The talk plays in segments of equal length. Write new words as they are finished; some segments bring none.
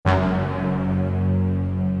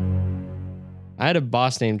I had a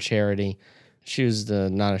boss named Charity. She was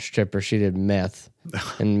not a stripper. She did meth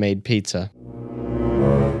and made pizza.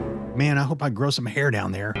 Man, I hope I grow some hair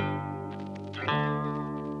down there.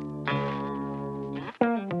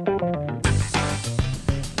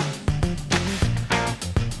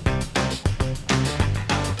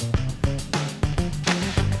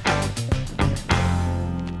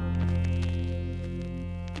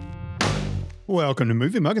 Welcome to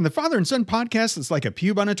Movie Mug and the Father and Son podcast that's like a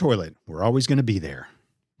pube on a toilet. We're always going to be there.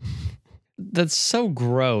 That's so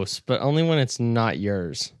gross, but only when it's not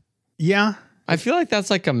yours. Yeah. I feel like that's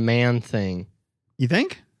like a man thing. You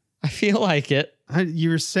think? I feel like it.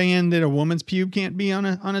 You're saying that a woman's pube can't be on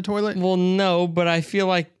a toilet? Well, no, but I feel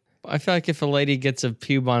like if a lady gets a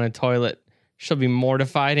pube on a toilet, she'll be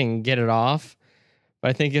mortified and get it off.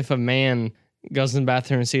 But I think if a man goes in the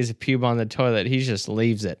bathroom and sees a pube on the toilet, he just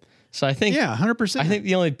leaves it. So I think, 100%. I think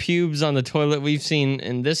the only pubes on the toilet we've seen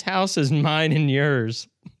in this house is mine and yours.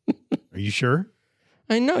 Are you sure?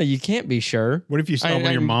 I know you can't be sure. What if you saw one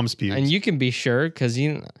of your mom's pubes? And you can be sure because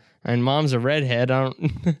mom's a redhead. I've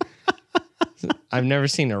never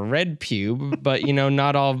seen a red pube, but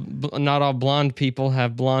not all blonde people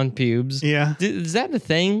have blonde pubes. Yeah. Is that a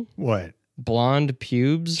thing? What? Blonde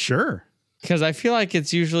pubes? Sure. Because I feel like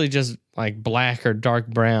it's usually just like black or dark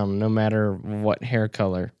brown, no matter what hair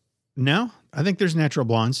color. No, I think there's natural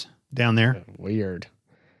blondes down there. Weird.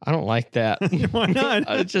 I don't like that. Why not?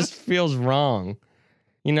 It just feels wrong.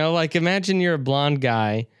 Like imagine you're a blonde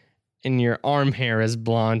guy and your arm hair is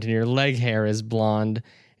blonde and your leg hair is blonde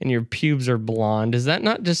and your pubes are blonde. Is that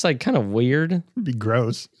not just like kind of weird? It'd be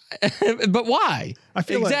gross. But why? I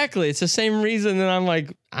feel exactly. It's the same reason that I'm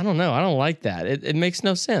like, I don't know. I don't like that. It makes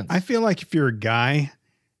no sense. I feel like if you're a guy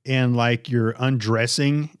and like you're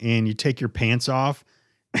undressing and you take your pants off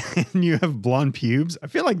and you have blonde pubes, I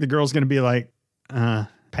feel like the girl's going to be like,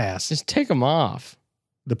 pass. Just take them off.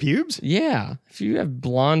 The pubes? Yeah. If you have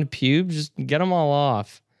blonde pubes, just get them all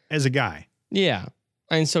off. As a guy? Yeah.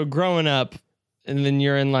 And so growing up, and then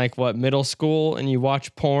you're in middle school and you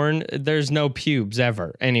watch porn, there's no pubes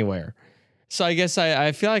ever, anywhere. So I guess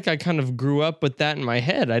I feel like I kind of grew up with that in my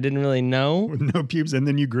head. I didn't really know. With no pubes, and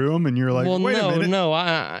then you grew them and you're like, wait a minute. No.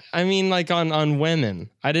 I mean like on women.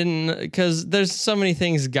 I didn't, because there's so many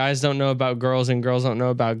things guys don't know about girls and girls don't know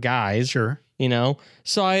about guys. Sure.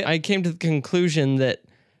 So I came to the conclusion that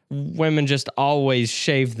women just always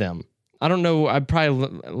shave them. I don't know. I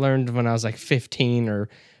probably learned when I was like 15 or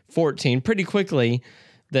 14 pretty quickly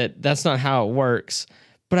that that's not how it works.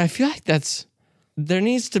 But I feel like there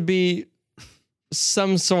needs to be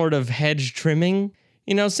some sort of hedge trimming.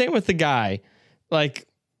 Same with the guy. Like,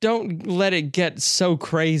 don't let it get so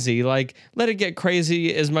crazy. Like, let it get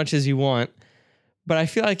crazy as much as you want. But I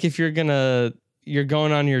feel like if you're going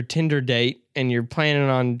on your Tinder date and you're planning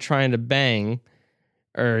on trying to bang,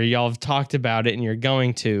 or y'all have talked about it and you're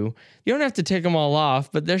going to, you don't have to take them all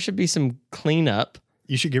off, but there should be some cleanup.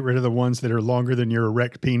 You should get rid of the ones that are longer than your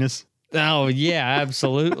erect penis. Oh, yeah,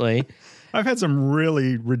 absolutely. I've had some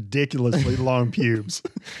really ridiculously long pubes.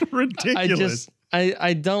 Ridiculous.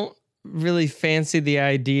 I don't really fancy the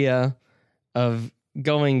idea of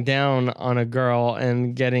going down on a girl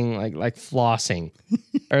and getting like flossing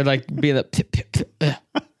or like being like,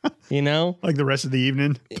 like the rest of the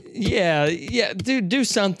evening. Yeah. Dude, do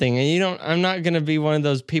something. And I'm not going to be one of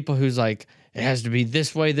those people who's like, it has to be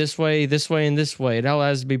this way, this way, this way, and this way. It all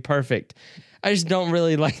has to be perfect. I just don't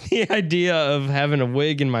really like the idea of having a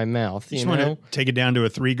wig in my mouth. You want to take it down to a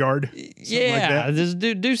 3-guard? Yeah, like just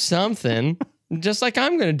do something. Just like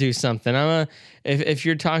I'm going to do something. If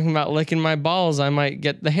you're talking about licking my balls, I might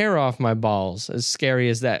get the hair off my balls. As scary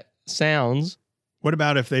as that sounds. What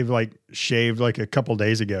about if they've shaved a couple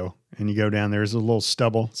days ago and you go down there's a little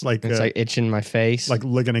stubble? It's like itching my face, like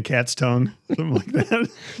licking a cat's tongue, something like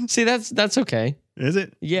that. See, that's okay. Is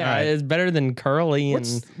it? Yeah, right. It's better than curly.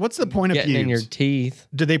 What's the point of pubes? Getting in your teeth?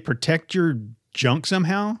 Do they protect your junk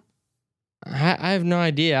somehow? I have no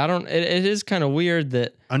idea. I don't. It is kind of weird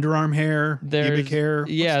that underarm hair, pubic hair.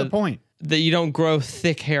 Yeah, what's the point? That you don't grow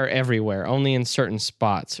thick hair everywhere, only in certain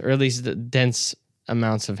spots, or at least the dense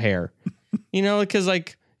amounts of hair. Because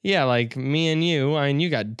like me and you, I mean, you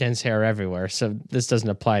got dense hair everywhere, so this doesn't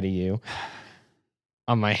apply to you.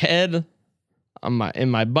 On my head, in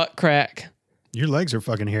my butt crack. Your legs are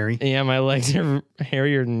fucking hairy. Yeah, my legs are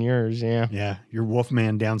hairier than yours. Yeah. Yeah, you're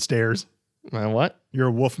Wolfman downstairs. My what? You're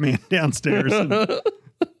a Wolfman downstairs.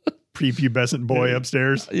 Prepubescent boy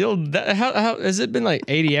upstairs. How has it been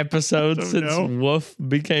 80 episodes since Wolf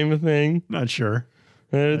became a thing? Not sure.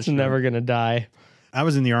 It's never gonna die. I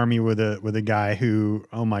was in the army with a guy who,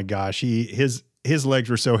 oh my gosh, his his legs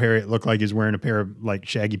were so hairy it looked like he's wearing a pair of like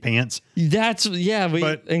shaggy pants.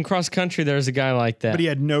 In cross country there's a guy like that. But he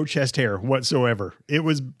had no chest hair whatsoever. It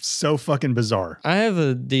was so fucking bizarre. I have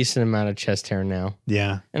a decent amount of chest hair now.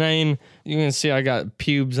 Yeah. And I mean, you can see I got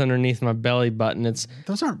pubes underneath my belly button.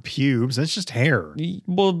 Those aren't pubes. That's just hair.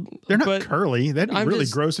 Well, they're not curly. That'd be really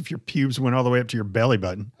gross if your pubes went all the way up to your belly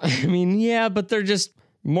button. I mean, yeah, but they're just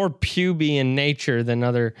more puby in nature than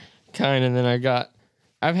other kind. And then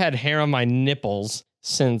I've had hair on my nipples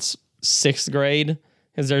since 6th grade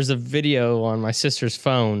because there's a video on my sister's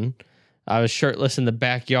phone. I was shirtless in the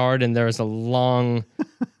backyard and there was a long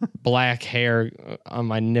black hair on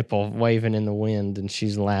my nipple waving in the wind and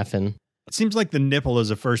she's laughing. It seems like the nipple is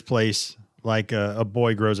the first place like a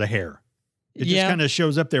boy grows a hair. It just kind of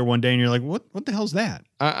shows up there one day and you're like, what the hell's that?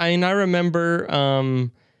 I remember,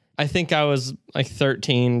 I think I was like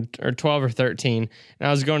 13 or 12 or 13 and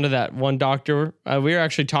I was going to that one doctor. We were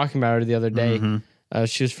actually talking about her the other day. Mm-hmm.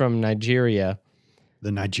 She was from Nigeria.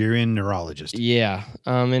 The Nigerian neurologist. Yeah.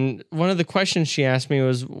 And one of the questions she asked me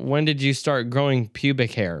was, when did you start growing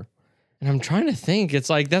pubic hair? And I'm trying to think. It's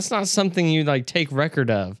like, that's not something you like take record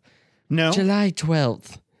of. No. July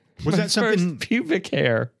 12th. Was that something? First pubic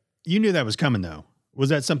hair. You knew that was coming though. Was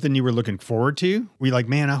that something you were looking forward to? Were you like,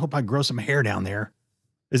 man, I hope I grow some hair down there?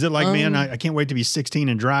 Is it like, man, I can't wait to be 16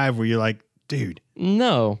 and drive? Where you're like, dude,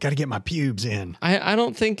 no, got to get my pubes in. I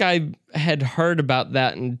don't think I had heard about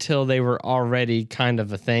that until they were already kind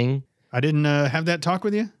of a thing. I didn't have that talk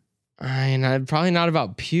with you? Probably not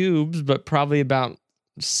about pubes, but probably about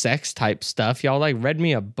sex type stuff. Y'all like read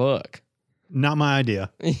me a book. Not my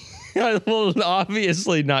idea. Well,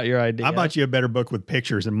 obviously not your idea. I bought you a better book with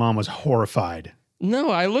pictures and Mom was horrified.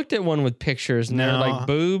 No, I looked at one with pictures and there were like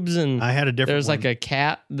boobs and I had a different there's one. Like a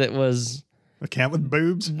cat that was... A cat with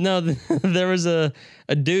boobs? No, there was a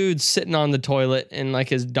dude sitting on the toilet and like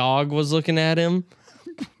his dog was looking at him.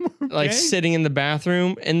 Okay. Like sitting in the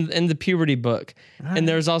bathroom in the puberty book. Right. And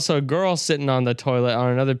there's also a girl sitting on the toilet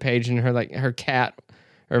on another page and her cat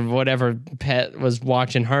or whatever pet was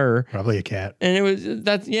watching her. Probably a cat. And it was it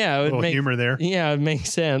would little humor there. Yeah, it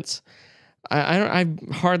makes sense. I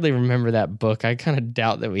hardly remember that book. I kind of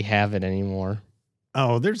doubt that we have it anymore.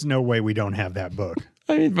 Oh, there's no way we don't have that book.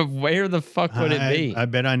 I mean, but where the fuck would it be? I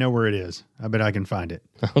bet I know where it is. I bet I can find it.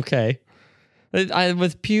 Okay.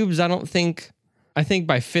 With pubes, I think by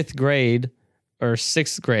 5th grade or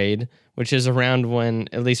 6th grade, which is around when,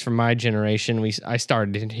 at least for my generation, I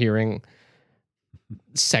started hearing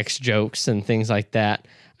sex jokes and things like that.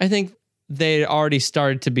 I think they already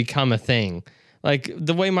started to become a thing. Like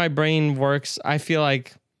the way my brain works, I feel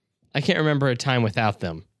like I can't remember a time without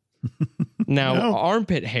them. Now,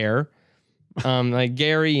 armpit hair, like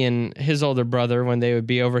Gary and his older brother, when they would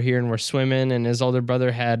be over here and we're swimming and his older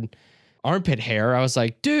brother had armpit hair, I was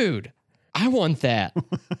like, dude, I want that.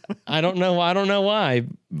 I don't know why,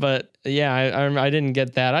 but yeah, I didn't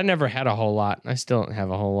get that. I never had a whole lot. I still don't have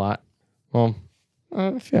a whole lot. Well,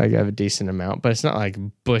 I feel like I have a decent amount, but it's not like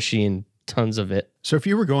bushy and tons of it. So if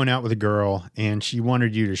you were going out with a girl and she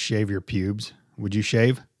wanted you to shave your pubes, would you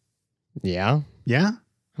shave? Yeah. Yeah?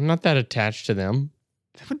 I'm not that attached to them.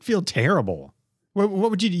 That would feel terrible. What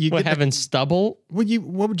would you get having stubble? What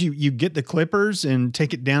would you get the clippers and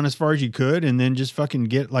take it down as far as you could and then just fucking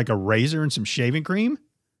get like a razor and some shaving cream?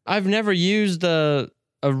 I've never used a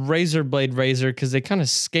razor blade razor because they kind of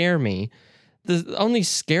scare me. The only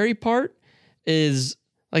scary part is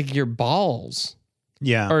like your balls.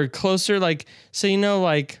 Yeah. Or closer, like, so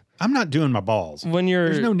like I'm not doing my balls.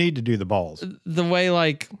 There's no need to do the balls. The way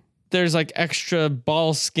like there's like extra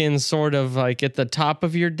ball skin sort of like at the top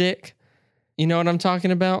of your dick. You know what I'm talking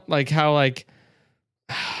about? Like how like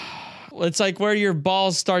it's like where your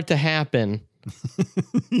balls start to happen.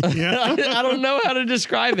 Yeah. I don't know how to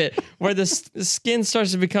describe it. Where the skin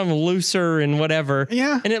starts to become looser and whatever.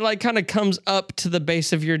 Yeah. And it like kind of comes up to the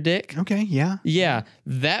base of your dick. Okay. Yeah. Yeah.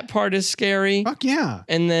 That part is scary. Fuck yeah.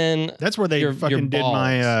 And then that's where they fucking did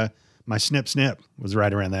my snip was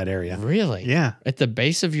right around that area. Really? Yeah. At the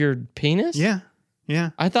base of your penis? Yeah.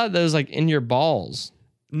 Yeah. I thought that was like in your balls.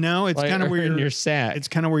 No, it's kind of where in your sack. It's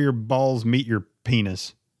kind of where your balls meet your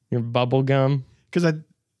penis. Your bubble gum.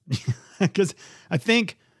 Because I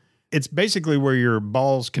think it's basically where your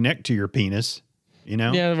balls connect to your penis, you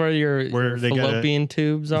know? Yeah, where your fallopian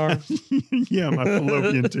tubes are. Yeah, my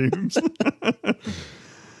fallopian tubes.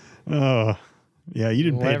 Oh, yeah, you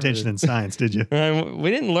didn't pay attention in science, did you? We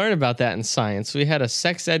didn't learn about that in science. We had a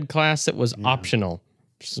sex ed class that was optional.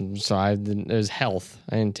 So it was health.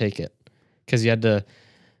 I didn't take it because you had to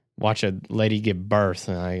watch a lady give birth,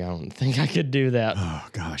 and I don't think I could do that. Oh,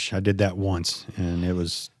 gosh. I did that once, and it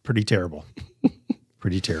was pretty terrible.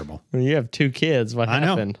 Pretty terrible. When you have 2 kids, what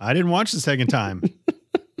happened? I didn't watch the second time.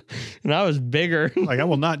 And I was bigger. Like, I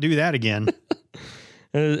will not do that again.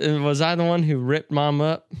 Was I the one who ripped Mom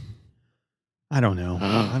up? I don't know.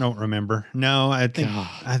 I don't remember. No, I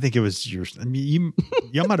think it was yours. I mean,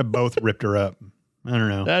 y'all might have both ripped her up. I don't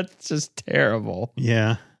know. That's just terrible.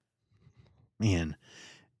 Yeah. Man.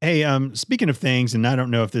 Hey, speaking of things, and I don't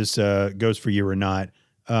know if this goes for you or not,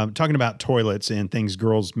 talking about toilets and things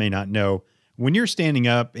girls may not know. When you're standing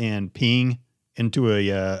up and peeing into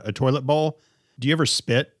a toilet bowl, do you ever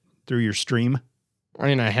spit through your stream? I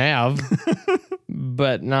mean, I have,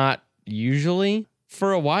 but not usually.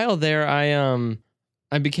 For a while there,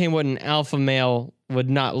 I became what an alpha male would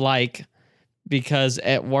not like, because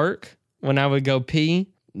at work, when I would go pee,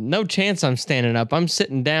 no chance I'm standing up. I'm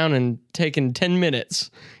sitting down and taking 10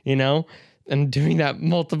 minutes, and doing that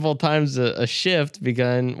multiple times a shift because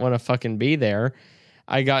I didn't want to fucking be there.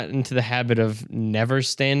 I got into the habit of never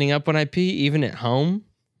standing up when I pee, even at home.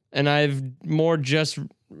 And I've more just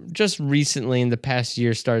recently in the past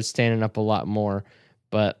year started standing up a lot more.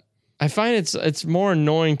 But I find it's more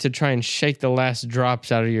annoying to try and shake the last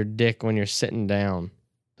drops out of your dick when you're sitting down.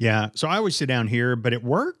 Yeah. So I always sit down here, but at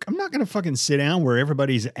work, I'm not going to fucking sit down where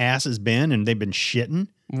everybody's ass has been and they've been shitting.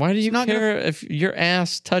 Why do you care if your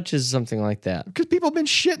ass touches something like that? Because people have been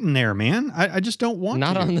shitting there, man. I just don't want to.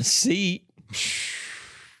 Not on the seat.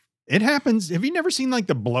 It happens. Have you never seen like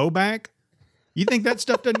the blowback? You think that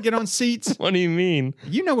stuff doesn't get on seats? What do you mean?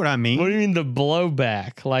 You know what I mean. What do you mean the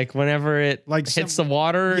blowback? Like whenever it hits the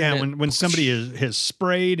water? Yeah, when somebody has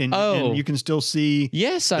sprayed and you can still see.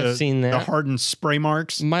 Yes, I've seen that. The hardened spray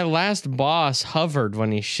marks. My last boss hovered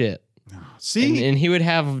when he shit. See? And he would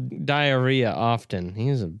have diarrhea often. He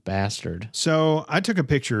was a bastard. So I took a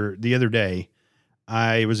picture the other day.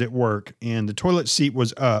 I was at work and the toilet seat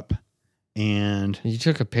was up. And you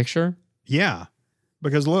took a picture? Yeah,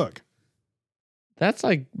 because look. That's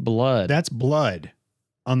like blood. That's blood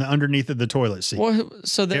on the underneath of the toilet seat. Well,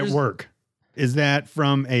 so there's at work. Is that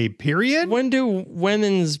from a period? When do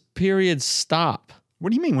women's periods stop?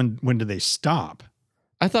 What do you mean? When do they stop?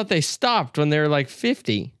 I thought they stopped when they were like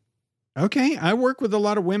 50. Okay, I work with a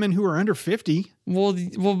lot of women who are under 50. Well,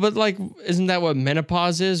 but like, isn't that what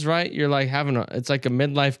menopause is, right? You're like it's like a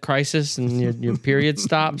midlife crisis and your period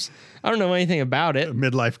stops. I don't know anything about it. A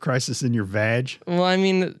midlife crisis in your vag? Well, I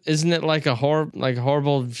mean, isn't it like a horrible,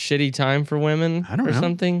 shitty time for women I don't know.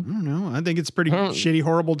 something? I don't know. I think it's pretty shitty,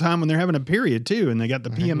 horrible time when they're having a period too and they got the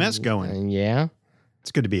PMS going. Yeah.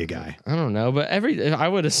 It's good to be a guy. I don't know, but I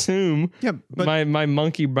would assume but my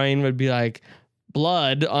monkey brain would be like,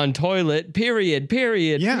 blood on toilet, period.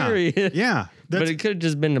 Yeah. But it could have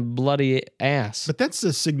just been a bloody ass. But that's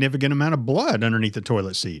a significant amount of blood underneath the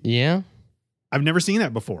toilet seat. Yeah. I've never seen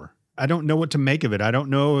that before. I don't know what to make of it. I don't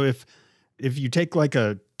know if you take like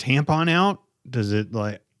a tampon out, does it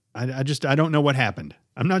like, I don't know what happened.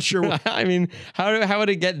 I'm not sure. I mean, how would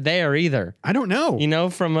it get there either? I don't know.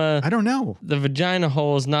 I don't know. The vagina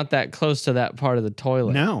hole is not that close to that part of the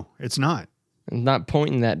toilet. No, it's not. It's not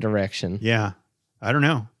pointing that direction. Yeah. I don't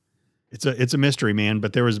know. It's a mystery, man,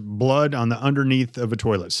 but there was blood on the underneath of a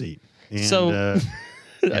toilet seat. And,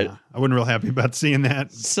 I wasn't real happy about seeing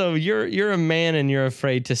that. So you're a man and you're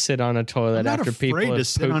afraid to sit on a toilet after people have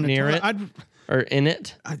pooped near it or in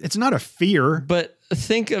it? It's not a fear. But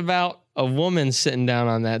think about a woman sitting down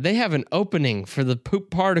on that. They have an opening for the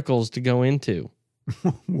poop particles to go into.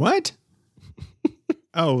 What?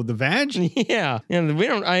 Oh, the vag? Yeah.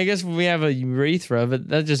 I guess we have a urethra, but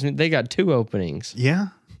that just they got 2 openings. Yeah.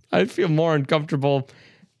 I'd feel more uncomfortable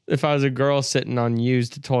if I was a girl sitting on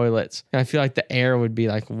used toilets. I feel like the air would be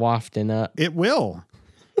like wafting up. It will.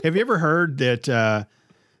 Have you ever heard that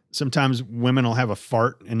sometimes women will have a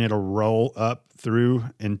fart and it'll roll up through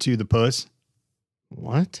into the puss?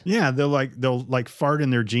 What? Yeah, they'll fart in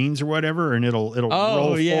their jeans or whatever, and it'll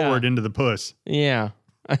roll forward into the puss. Yeah.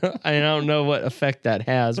 I don't know what effect that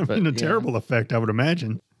has, but a terrible effect, I would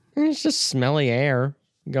imagine. It's just smelly air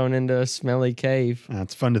going into a smelly cave.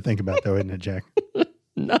 It's fun to think about, though, isn't it, Jack?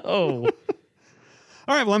 No. All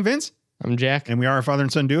right, well, I'm Vince. I'm Jack. And we are a father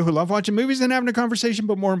and son duo who love watching movies and having a conversation,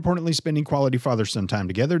 but more importantly, spending quality father-son time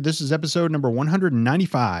together. This is episode number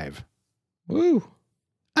 195. Woo.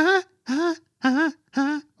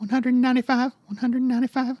 195.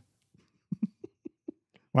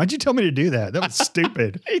 Why'd you tell me to do that? That was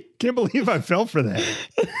stupid. I can't believe I fell for that.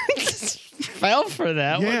 Fell for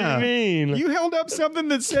that? Yeah. What do you mean? You held up something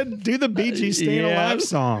that said, do the Bee Gees Staying Alive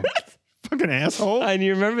song. fucking asshole. And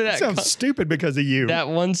you remember that? Sounds stupid because of you. That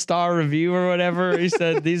 1-star review or whatever. He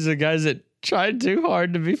said, these are guys that tried too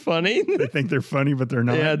hard to be funny. They think they're funny, but they're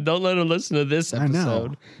not. Yeah, don't let them listen to this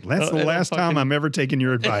episode. I know. That's the last time I'm ever taking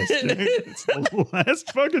your advice. It's the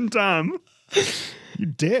last fucking time. You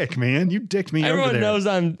dick, man. You dicked me Everyone over there. knows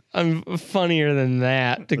I'm funnier than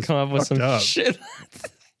that to come up with some shit.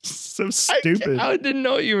 So stupid. I didn't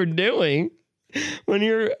know what you were doing. When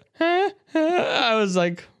you were, I was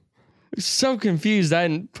like so confused. I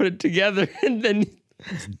didn't put it together. And then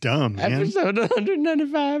it's dumb, man. Episode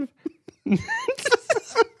 195.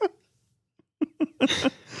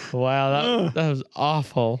 Wow, that was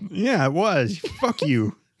awful. Yeah, it was. Fuck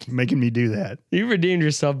you. Making me do that. You redeemed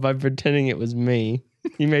yourself by pretending it was me.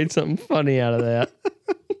 You made something funny out of that.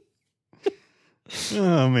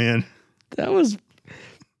 Oh, man. That was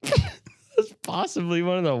possibly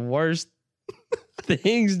one of the worst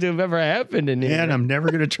things to have ever happened in here. And I'm never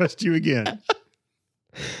going to trust you again.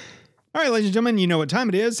 All right, ladies and gentlemen, you know what time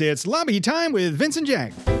it is. It's lobby time with Vince and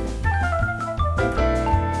Jack.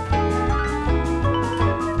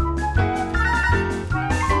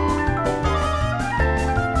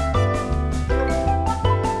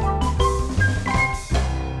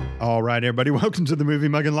 All right, everybody, welcome to the Movie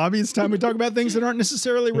Mug and Lobby. It's time we talk about things that aren't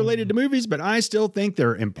necessarily related to movies, but I still think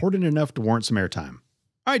they're important enough to warrant some airtime.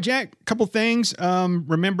 All right, Jack, a couple things.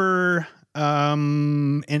 Remember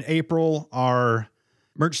in April, our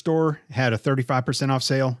merch store had a 35% off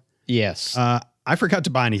sale? Yes. I forgot to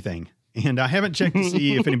buy anything, and I haven't checked to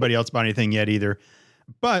see if anybody else bought anything yet either.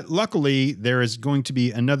 But luckily, there is going to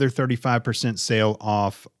be another 35% sale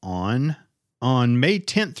off on May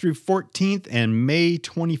 10th through 14th and May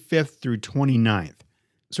 25th through 29th.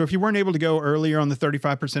 So if you weren't able to go earlier on the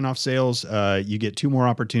 35% off sales, you get 2 more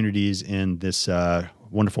opportunities in this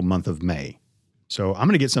wonderful month of May. So I'm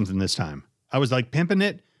going to get something this time. I was like pimping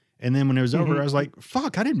it. And then when it was over, I was like,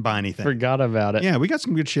 fuck, I didn't buy anything. Forgot about it. Yeah, we got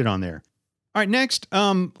some good shit on there. All right, next.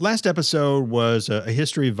 Last episode was a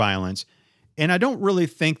history of violence. And I don't really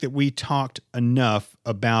think that we talked enough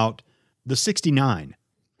about the 69.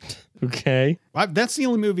 Okay. That's the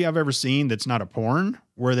only movie I've ever seen that's not a porn,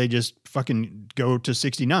 where they just fucking go to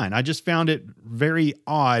 69. I just found it very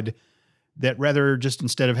odd that rather just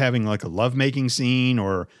instead of having like a lovemaking scene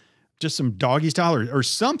or just some doggy style or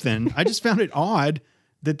something, I just found it odd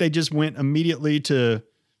that they just went immediately to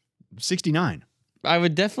 69. I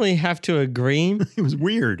would definitely have to agree. It was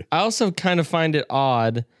weird. I also kind of find it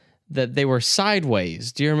odd that they were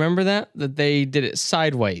sideways. Do you remember that? That they did it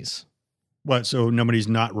sideways. What, so nobody's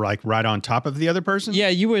not like right on top of the other person? Yeah,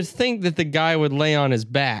 you would think that the guy would lay on his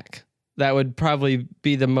back. That would probably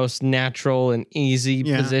be the most natural and easy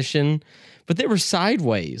position. But they were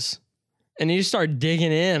sideways. And he just started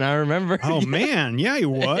digging in, I remember. Oh, man. Yeah, he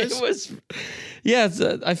was. It was. Yeah,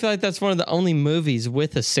 I feel like that's one of the only movies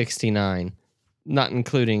with a 69, not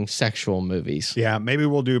including sexual movies. Yeah, maybe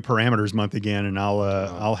we'll do Parameters Month again, and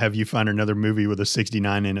I'll have you find another movie with a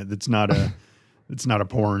 69 in it that's not a... It's not a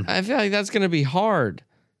porn. I feel like that's going to be hard.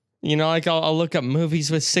 You know, like I'll look up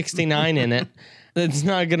movies with 69 in it. It's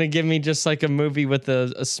not going to give me just like a movie with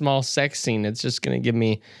a small sex scene. It's just going to give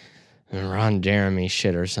me Ron Jeremy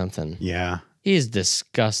shit or something. Yeah. He's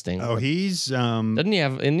disgusting. Oh, he's... Doesn't he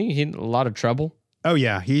have he a lot of trouble? Oh,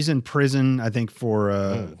 yeah. He's in prison, I think,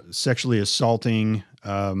 for sexually assaulting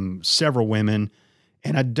several women.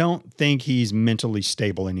 And I don't think he's mentally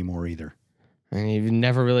stable anymore either. And he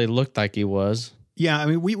never really looked like he was. Yeah, I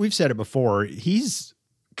mean, we've said it before. He's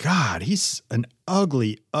an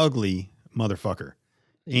ugly, ugly motherfucker.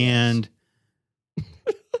 Yes. And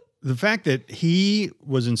the fact that he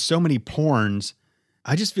was in so many porns,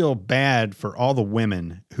 I just feel bad for all the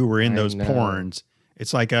women who were in those porns.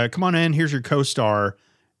 It's like, come on in, here's your co-star.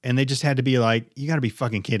 And they just had to be like, you got to be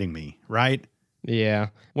fucking kidding me, right? Yeah.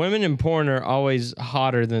 Women in porn are always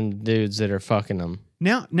hotter than dudes that are fucking them.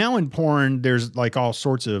 Now in porn, there's like all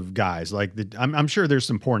sorts of guys. Like I'm sure there's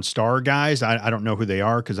some porn star guys. I don't know who they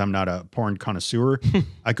are because I'm not a porn connoisseur.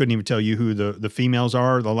 I couldn't even tell you who the females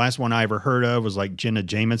are. The last one I ever heard of was like Jenna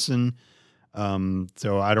Jameson.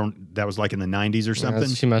 That was like in the 90s or something.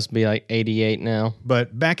 She must be like 88 now.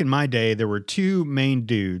 But back in my day, there were 2 main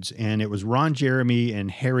dudes, and it was Ron Jeremy and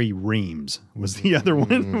Harry Reams was the other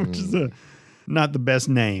one, which is not the best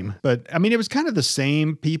name. But I mean, it was kind of the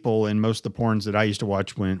same people in most of the porns that I used to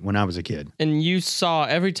watch when I was a kid. And you saw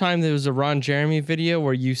every time there was a Ron Jeremy video,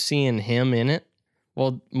 were you seeing him in it?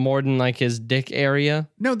 Well, more than like his dick area?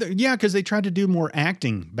 No, because they tried to do more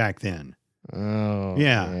acting back then. Oh,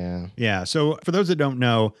 yeah. So for those that don't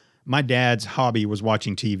know, my dad's hobby was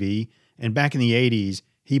watching TV. And back in the 80s,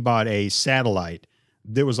 he bought a satellite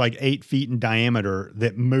that was like 8 feet in diameter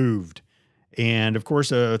that moved. And of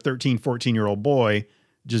course, a 13, 14-year-old boy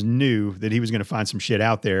just knew that he was going to find some shit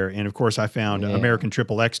out there. And of course, I found American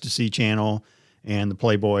Triple Ecstasy channel and the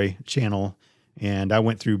Playboy channel. And I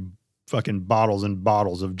went through fucking bottles and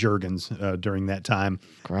bottles of Jergens during that time.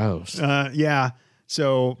 Gross. Yeah.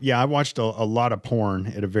 So, yeah, I watched a lot of porn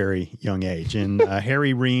at a very young age. And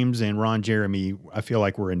Harry Reams and Ron Jeremy, I feel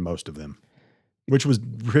like were in most of them, which was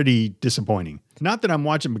pretty disappointing. Not that I'm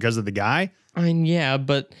watching because of the guy. I mean, yeah,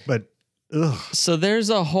 but ugh. So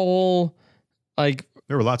there's a whole, like...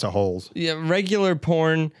 There were lots of holes. Yeah, regular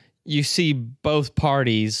porn, you see both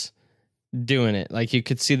parties doing it. Like you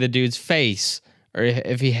could see the dude's face or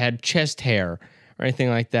if he had chest hair or anything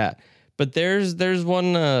like that. But there's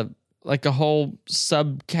one like a whole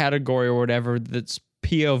subcategory or whatever that's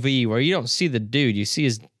POV where you don't see the dude, you see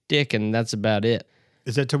his dick and that's about it.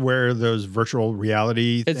 Is that to wear those virtual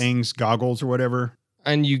reality things, goggles or whatever?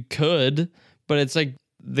 And you could, but it's like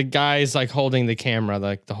the guy's like holding the camera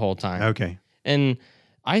like the whole time. Okay. And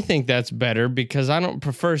I think that's better because I don't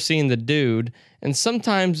prefer seeing the dude. And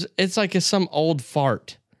sometimes it's like some old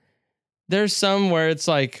fart. There's some where it's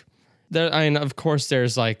like, of course,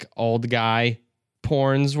 there's like old guy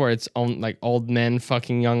porns where it's like old men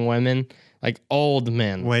fucking young women, like old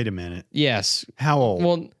men. Wait a minute. Yes. How old?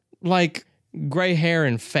 Well, like gray hair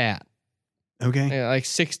and fat. Okay. Like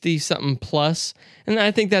 60 something plus. And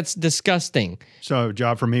I think that's disgusting. So a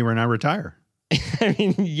job for me when I retire. I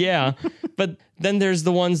mean, yeah, but then there's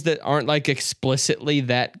the ones that aren't like explicitly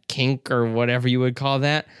that kink or whatever you would call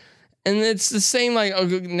that. And it's the same, like a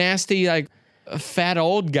nasty, like a fat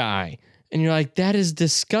old guy. And you're like, that is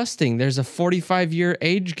disgusting. There's a 45-year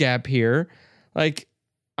age gap here. Like,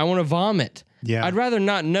 I want to vomit. Yeah. I'd rather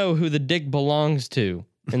not know who the dick belongs to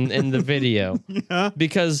in the video. Yeah.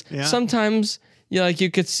 Because sometimes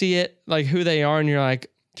you could see it, like who they are, and you're like,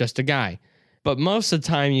 just a guy. But most of the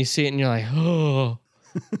time you see it and you're like, oh,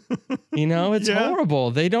 it's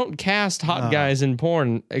horrible. They don't cast hot guys in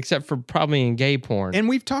porn except for probably in gay porn. And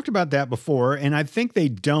we've talked about that before. And I think they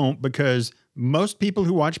don't because most people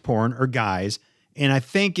who watch porn are guys. And I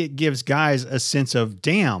think it gives guys a sense of,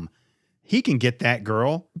 damn, he can get that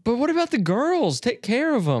girl. But what about the girls? Take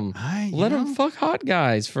care of them. Let them fuck hot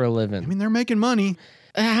guys for a living. I mean, they're making money.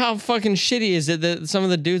 How fucking shitty is it that some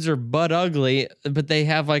of the dudes are butt ugly, but they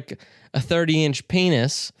have like a 30-inch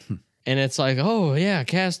penis, and it's like, oh, yeah,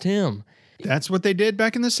 cast him. That's what they did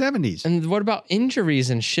back in the 70s. And what about injuries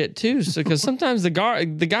and shit, too? So, because sometimes the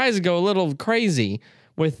guys go a little crazy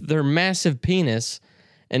with their massive penis,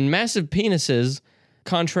 and massive penises,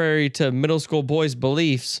 contrary to middle school boys'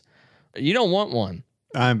 beliefs, you don't want one.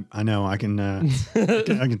 I know. I can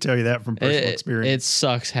tell you that from personal experience. It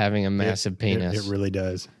sucks having a massive penis. It really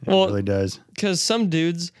does. It really does. Because some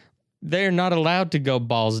dudes, they're not allowed to go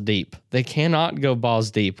balls deep. They cannot go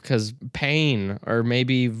balls deep because pain or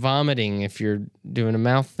maybe vomiting if you're doing a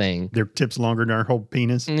mouth thing. Their tip's longer than our whole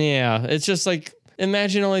penis. Yeah. It's just like,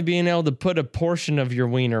 imagine only being able to put a portion of your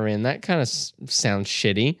wiener in. That kind of sounds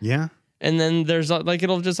shitty. Yeah. And then there's like,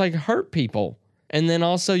 it'll just like hurt people. And then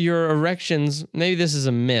also your erections, maybe this is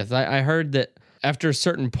a myth. I heard that after a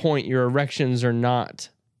certain point, your erections are not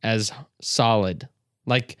as solid.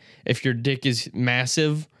 Like if your dick is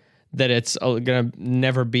massive, that it's going to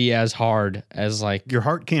never be as hard as like... Your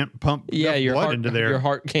heart can't pump your blood heart, into there. Your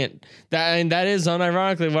heart can't... That is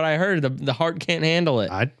unironically what I heard. The heart can't handle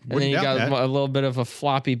it. And then you got a little bit of a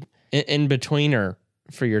floppy in-betweener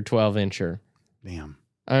for your 12-incher. Damn.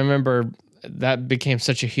 I remember... That became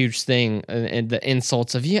such a huge thing, and the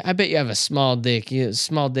insults of, I bet you have a small dick, you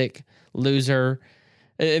small dick loser.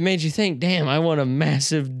 It made you think, damn, I want a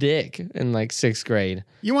massive dick in like 6th grade.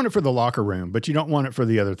 You want it for the locker room, but you don't want it for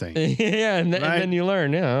the other thing. Yeah, and then you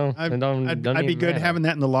learn, I'd be good having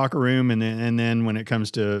that in the locker room, and then when it comes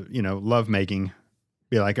to love making,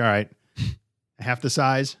 be like, all right, half the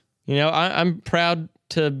size. I'm proud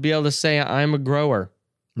to be able to say I'm a grower,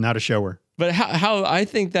 not a shower. But how I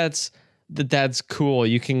think that's cool.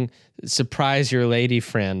 You can surprise your lady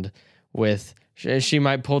friend with, she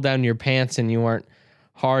might pull down your pants and you aren't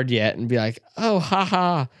hard yet and be like, oh,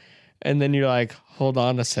 haha. And then you're like, hold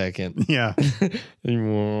on a second. Yeah.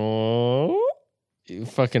 You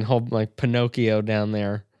fucking hold like Pinocchio down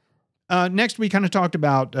there. Next, we kind of talked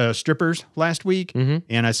about strippers last week. Mm-hmm.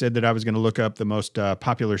 And I said that I was going to look up the most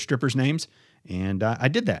popular strippers' names. And I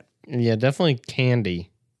did that. Yeah, definitely Candy.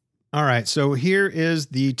 All right, so here is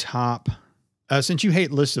the top. Since you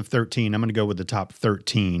hate lists of 13, I'm going to go with the top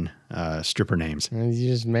 13 stripper names. You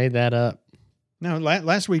just made that up. No,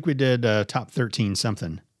 last week we did top 13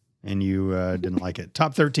 something, and you didn't like it.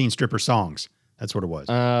 Top 13 stripper songs. That's what it was.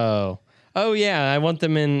 Oh, yeah. I want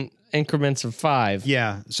them in increments of 5.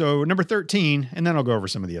 Yeah. So number 13, and then I'll go over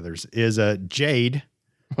some of the others, is Jade.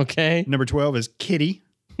 Okay. Number 12 is Kitty.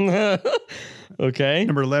 Okay.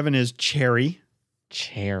 Number 11 is Cherry.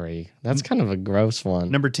 Cherry. That's kind of a gross one.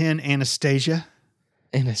 Number 10, Anastasia.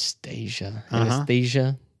 Anastasia. Uh-huh.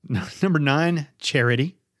 Anesthesia. Number 9,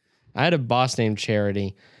 Charity. I had a boss named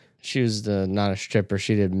Charity. She was not a stripper.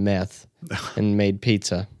 She did meth and made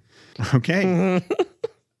pizza. Okay.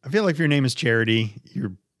 I feel like if your name is Charity,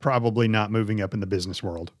 you're probably not moving up in the business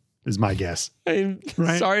world, is my guess. I'm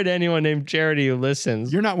Right? sorry to anyone named Charity who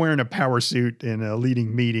listens. You're not wearing a power suit and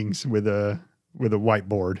leading meetings with a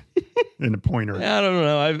whiteboard and a pointer. I don't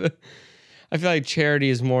know. I feel like Charity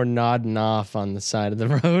is more nodding off on the side of the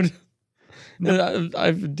road.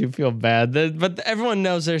 I do feel bad. But everyone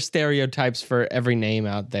knows there's stereotypes for every name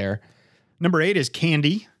out there. Number 8 is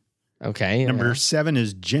Candy. Okay. Number 7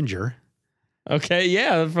 is Ginger. Okay,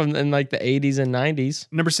 yeah, from in like the 80s and 90s.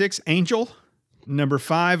 Number 6, Angel. Number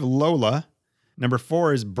 5, Lola. Number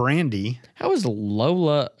 4 is Brandy. How is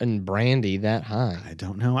Lola and Brandy that high? I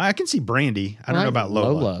don't know. I can see Brandy. I don't know about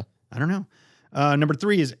Lola. I don't know. Number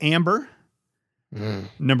 3 is Amber.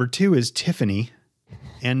 Number 2 is Tiffany.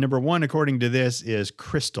 And number 1, according to this, is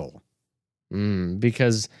Crystal.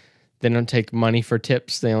 Because they don't take money for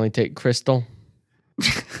tips. They only take crystal.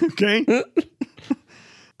 Okay.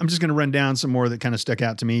 I'm just going to run down some more that kind of stuck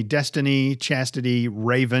out to me. Destiny, Chastity,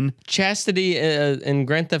 Raven. Chastity in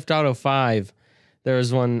Grand Theft Auto 5, there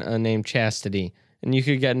was one named Chastity. And you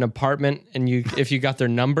could get an apartment, and if you got their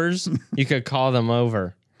numbers, you could call them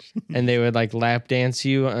over. And they would like lap dance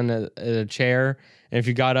you on a chair. And if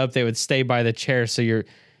you got up, they would stay by the chair. So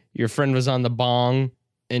your friend was on the bong,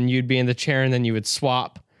 and you'd be in the chair, and then you would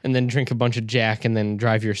swap. And then drink a bunch of Jack and then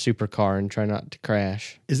drive your supercar and try not to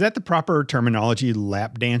crash. Is that the proper terminology,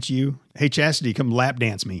 lap dance you? Hey, Chastity, come lap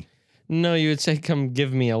dance me. No, you would say, come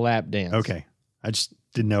give me a lap dance. Okay. I just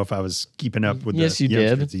didn't know if I was keeping up with yes, the you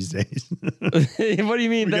youngsters did. these days. What do you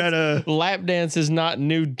mean? Lap dance is not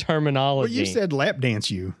new terminology. Well, you said lap dance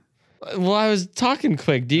you. Well, I was talking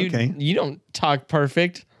quick. Okay. You don't talk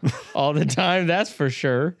perfect all the time, that's for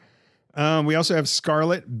sure. We also have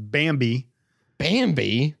Scarlet, Bambi.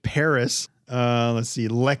 Bambi? Paris. Let's see.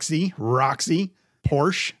 Lexi, Roxy,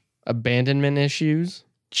 Porsche. Abandonment issues?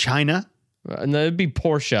 China. No, it'd be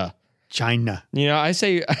Porsche. China. You know, I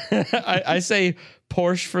say I say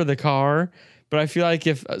Porsche for the car, but I feel like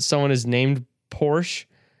if someone is named Porsche,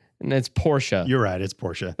 and it's Porsche. You're right. It's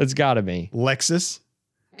Porsche. It's got to be. Lexus.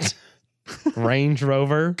 Range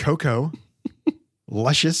Rover. Cocoa.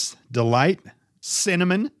 Luscious. Delight.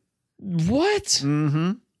 Cinnamon. What?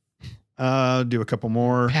 Mm-hmm. Do a couple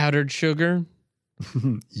more. Powdered sugar.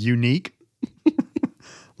 Unique.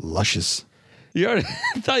 Luscious. I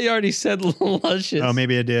thought you already said luscious. Oh,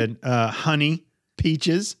 maybe I did. Honey,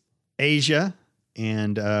 Peaches, Asia,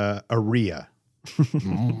 and Aria. I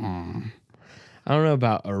don't know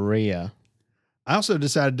about Aria. I also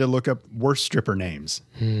decided to look up worst stripper names.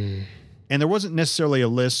 And there wasn't necessarily a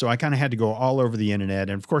list, so I kind of had to go all over the internet.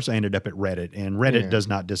 And of course, I ended up at Reddit, and Reddit does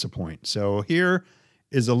not disappoint. So here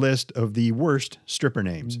is a list of the worst stripper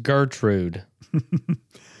names. Gertrude.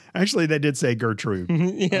 Actually, they did say Gertrude.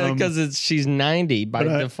 Yeah, because she's 90 by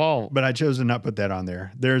default. But I chose to not put that on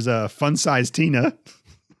there. There's a Fun Size Tina.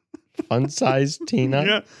 Fun Size Tina?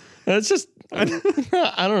 Yeah. It's just, I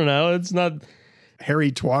don't know. It's not.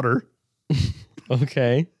 Harry Twatter.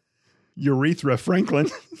 Okay. Urethra Franklin.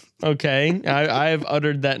 Okay. I have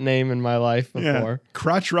uttered that name in my life before. Yeah.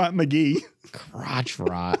 Crotch Rot McGee. Crotch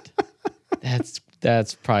Rot.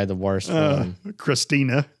 That's probably the worst one.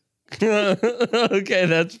 Christina. Okay,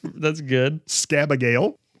 that's good.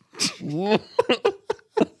 Scabagale.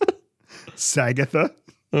 Sagatha.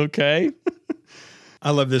 Okay.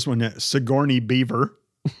 I love this one. Sigourney Beaver.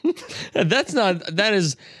 That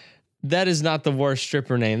is not the worst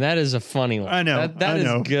stripper name. That is a funny one. I know. That is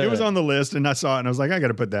good. It was on the list, and I saw it, and I was like, I got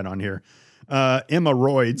to put that on here. Emma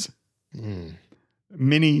Roids.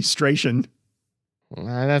 Ministration.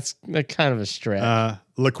 That's kind of a stretch.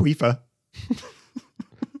 Laquifa.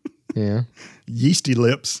 Yeah. Yeasty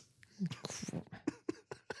Lips.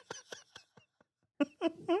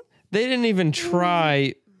 They didn't even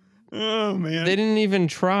try. Oh, man. They didn't even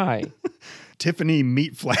try. Tiffany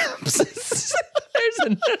Meat Flaps.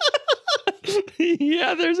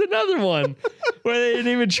 There's another one where they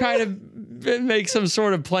didn't even try to make some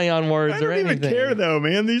sort of play on words or anything. I don't even care, though,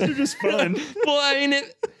 man. These are just fun. Well, I mean,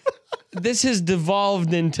 this has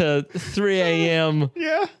devolved into 3 a.m.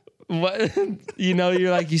 Yeah. what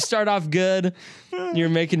you're like, you start off good, you're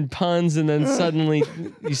making puns, and then suddenly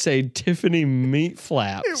you say Tiffany meat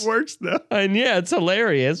flaps. It works though. And yeah, it's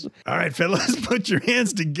hilarious. All right, fellas, put your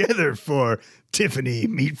hands together for Tiffany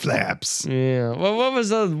meat flaps. Yeah. Well, what was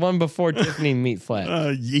the one before Tiffany meat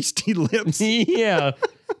flaps? Yeasty lips. Yeah.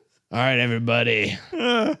 All right, everybody.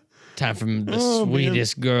 Time for the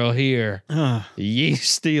sweetest girl here.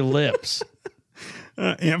 Yeasty lips.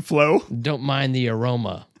 Aunt Flo. Don't mind the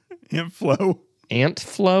aroma. Aunt Flo. Ant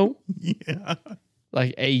flow? Yeah.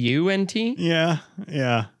 Like A-U-N-T?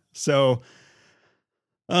 Yeah. So,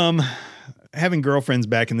 having girlfriends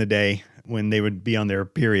back in the day, when they would be on their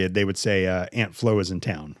period, they would say, Aunt Flo is in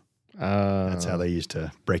town. That's how they used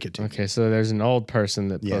to break it to me. Okay, so there's an old person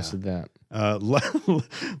that posted that.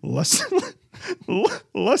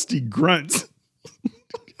 Lusty grunts.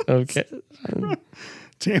 Okay.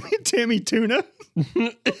 Tammy Tuna.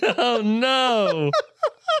 Oh, no.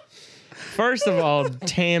 First of all,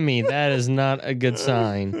 Tammy, that is not a good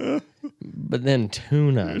sign. But then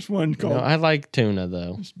tuna. There's one called... I like tuna,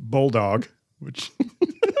 though. Bulldog, which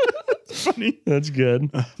is funny. That's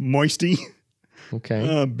good. Moisty.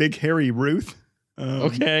 Okay. Big Hairy Ruth.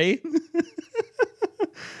 Okay.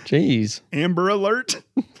 Jeez. Amber Alert.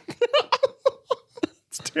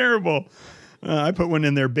 It's terrible. I put one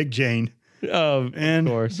in there, Big Jane. Oh, and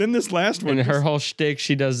of course. Then this last one. And her whole shtick,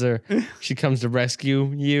 she comes to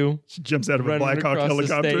rescue you. She jumps out of a Black Hawk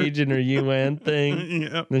helicopter. The stage in her UN thing.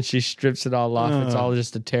 Yep. Then she strips it all off. It's all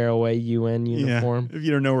just a tearaway UN uniform. Yeah. If you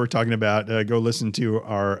don't know what we're talking about, go listen to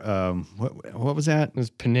our, what was that? It was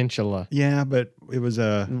Peninsula. Yeah, but it was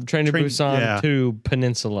Train to Busan to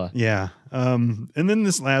Peninsula. Yeah. And then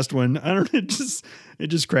this last one, I don't know, it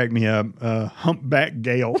just cracked me up. Humpback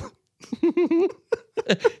Gale.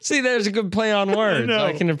 See, there's a good play on words.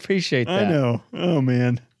 I can appreciate that. I know. Oh,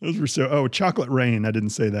 man. Those were Chocolate Rain. I didn't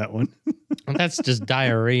say that one. That's just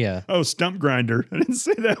diarrhea. Oh, Stump Grinder. I didn't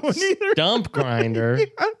say that one either. Stump Grinder?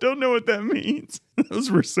 I don't know what that means. Those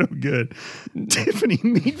were so good. Tiffany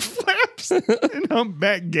Meat Flaps and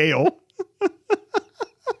Humpback Gale.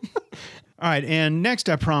 All right, and next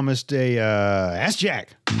I promised a Ask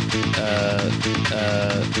Jack.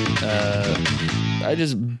 I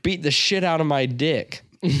just beat the shit out of my dick.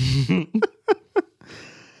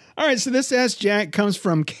 All right, so this Ask Jack comes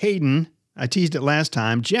from Caden. I teased it last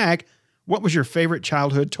time. Jack, what was your favorite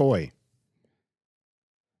childhood toy?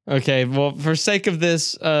 Okay, well, for the sake of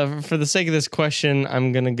this question,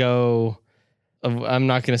 I'm gonna go. I'm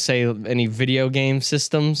not gonna say any video game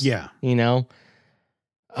systems. Yeah,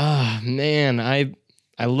 Man, I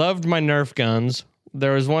loved my Nerf guns.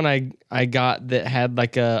 There was one I got that had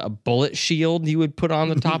like a bullet shield you would put on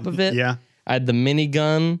the top of it. Yeah. I had the mini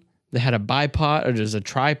gun that had a bipod, or just a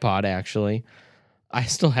tripod, actually. I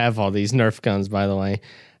still have all these Nerf guns, by the way.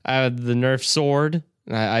 I had the Nerf sword.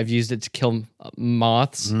 I've used it to kill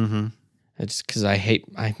moths. Mm-hmm. It's because I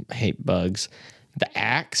hate bugs. The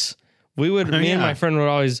axe. Me and my friend would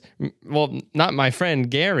always, well, not my friend,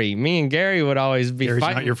 Gary. Me and Gary would always be Gary's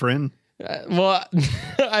fighting. Not your friend? Well,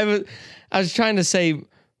 I was trying to say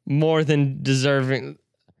more than deserving.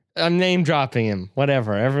 I'm name dropping him.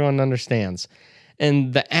 Whatever. Everyone understands.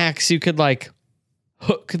 And the axe, you could like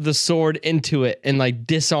hook the sword into it and like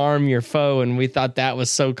disarm your foe. And we thought that was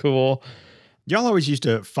so cool. Y'all always used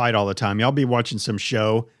to fight all the time. Y'all be watching some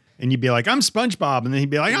show and you'd be like, I'm SpongeBob. And then he'd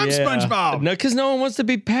be like, I'm SpongeBob. No, because no one wants to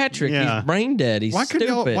be Patrick. Yeah. He's brain dead. He's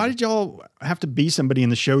stupid. Why did y'all have to be somebody in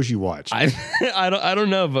the shows you watched? I don't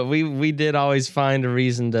know, but we did always find a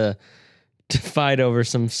reason to fight over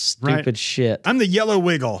some stupid shit. I'm the Yellow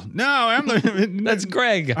Wiggle. No, I'm the... That's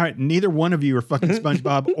Greg. All right, neither one of you are fucking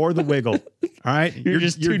SpongeBob or the Wiggle. All right? You're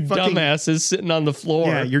just two dumbasses sitting on the floor.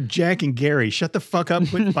 Yeah, you're Jack and Gary. Shut the fuck up,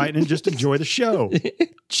 quit fighting, and just enjoy the show.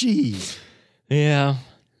 Jeez. Yeah.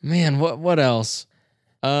 Man, what else?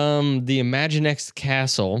 The Imaginext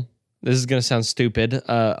Castle. This is going to sound stupid.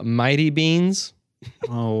 Mighty Beans.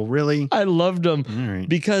 Oh, really? I loved them. All right.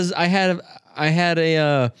 Because I had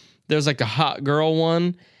a... There's like a hot girl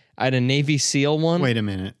one. I had a Navy SEAL one. Wait a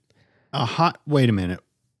minute. Wait a minute.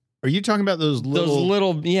 Are you talking about those little...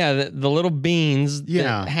 the little beans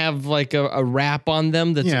that have like a wrap on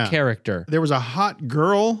them that's a character. There was a hot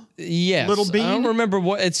girl? Yes. Little bean? I don't remember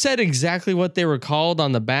what... It said exactly what they were called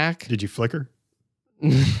on the back. Did you flicker?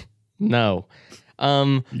 No.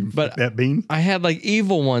 But that bean? I had like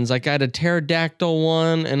evil ones. Like I had a pterodactyl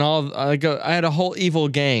one and all... I had a whole evil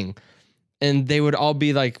gang. And they would all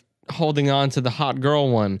be like holding on to the hot girl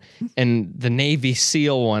one and the Navy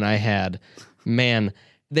SEAL one I had. Man,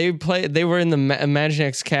 they were in the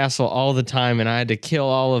Imaginext Castle all the time, and I had to kill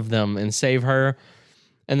all of them and save her.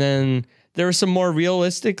 And then There were some more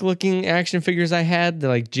realistic looking action figures I had, the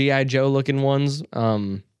like G.I. Joe looking ones.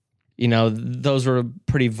 Those were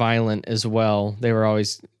pretty violent as well. They were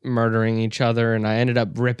always murdering each other, and I ended up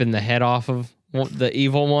ripping the head off of the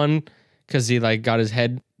evil one because he like got his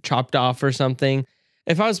head chopped off or something.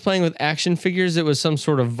 If I was playing with action figures, it was some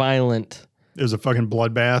sort of violent. It was a fucking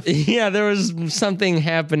bloodbath. Yeah, there was something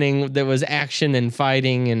happening that was action and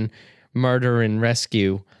fighting and murder and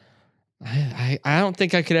rescue. I don't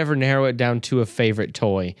think I could ever narrow it down to a favorite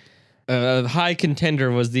toy. The high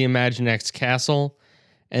contender was the Imaginext Castle.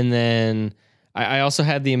 And then I also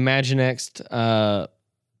had the Imaginext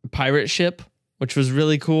pirate ship, which was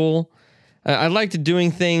really cool. I liked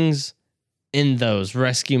doing things in those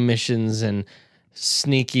rescue missions and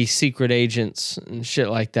sneaky secret agents and shit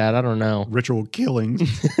like that. I don't know. Ritual killings.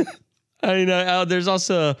 I know. There's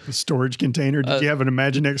also a storage container. Did you have an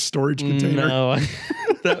Imaginext storage container? No.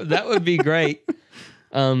 that would be great.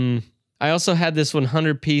 I also had this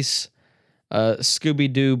 100-piece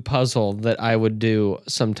Scooby-Doo puzzle that I would do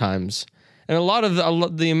sometimes. And a lot of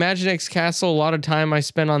the Imaginext Castle, a lot of time I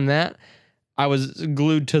spent on that, I was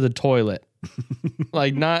glued to the toilet.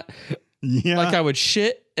 Like not... Yeah. Like I would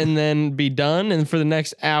shit and then be done, and for the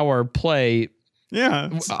next hour play. Yeah,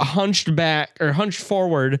 hunched back or hunched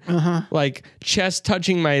forward, like chest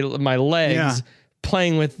touching my legs,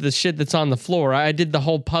 playing with the shit that's on the floor. I did the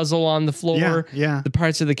whole puzzle on the floor. Yeah. The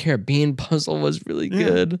Pirates of the Caribbean puzzle was really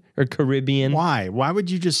good, or Caribbean. Why? Why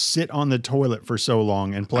would you just sit on the toilet for so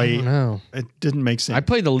long and play? I don't know. It didn't make sense. I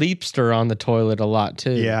played the Leapster on the toilet a lot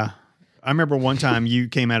too. Yeah, I remember one time you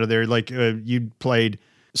came out of there like you'd played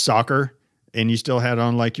soccer and you still had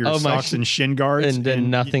on like your socks and shin guards and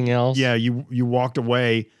nothing else. Yeah, you walked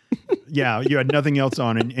away. Yeah, you had nothing else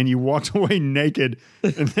on and you walked away naked,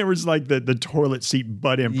 and there was like the toilet seat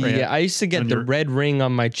butt imprint. Yeah, I used to get the red ring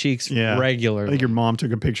on my cheeks regularly. I think your mom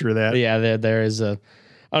took a picture of that. Yeah, there is a.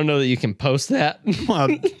 I don't know that you can post that.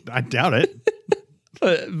 Well, I doubt it.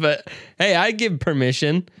 But hey, I give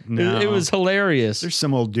permission. No. It was hilarious. There's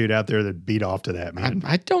some old dude out there that beat off to that, man.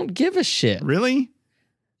 I don't give a shit. Really?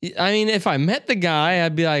 I mean, if I met the guy,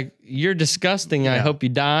 I'd be like, "You're disgusting. I hope you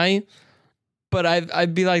die." But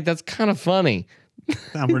I'd be like, "That's kind of funny."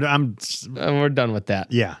 And we're done with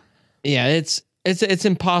that. Yeah. It's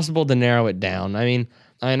impossible to narrow it down. I mean,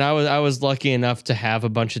 I was lucky enough to have a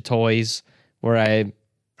bunch of toys where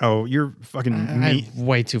you're fucking I have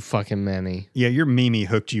way too fucking many. Yeah, your Mimi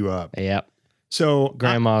hooked you up. Yep. So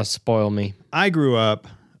Grandma spoiled me. I grew up.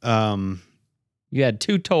 You had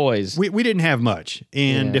 2 toys. We didn't have much.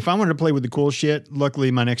 And if I wanted to play with the cool shit,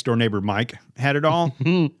 luckily my next door neighbor, Mike, had it all.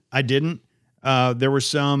 I didn't. There were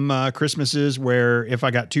some Christmases where if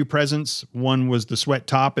I got 2 presents, one was the sweat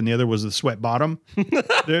top and the other was the sweat bottom.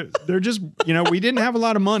 they're just, we didn't have a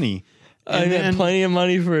lot of money. I had plenty of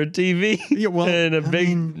money for a TV and a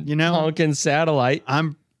big honking satellite.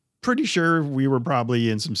 I'm pretty sure we were probably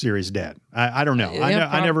in some serious debt. I don't know. Yeah,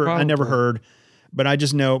 I never heard. But I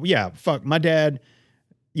just know, fuck, my dad,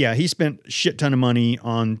 he spent a shit ton of money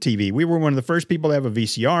on TV. We were one of the first people to have a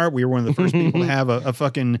VCR. We were one of the first people to have a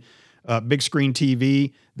fucking big screen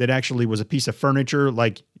TV that actually was a piece of furniture.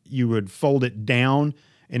 Like you would fold it down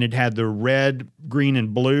and it had the red, green,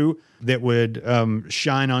 and blue that would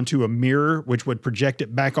shine onto a mirror, which would project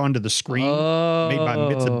it back onto the screen, made by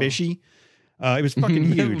Mitsubishi. It was fucking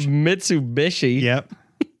huge. Mitsubishi. Yep.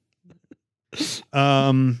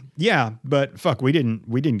 But fuck, we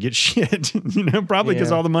didn't get shit, probably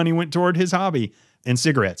because all the money went toward his hobby and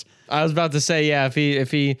cigarettes. I was about to say, if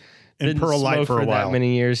he didn't Pearl smoke Light for a while. that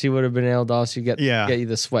many years, he would have been able to also get you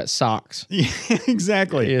the sweat socks. Yeah,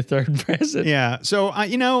 exactly. Your third present. Yeah. So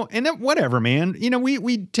and then whatever, man.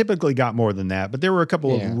 We typically got more than that, but there were a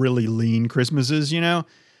couple of really lean Christmases,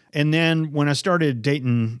 And then when I started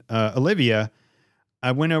dating Olivia,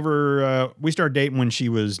 I went over. We started dating when she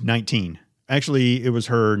was 19. Actually, it was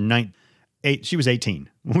her 8. She was 18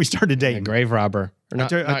 when we started dating. A grave robber. I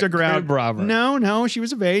took her out. Robber. No, she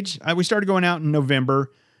was of age. We started going out in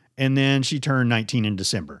November, and then she turned 19 in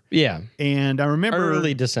December. Yeah. And I remember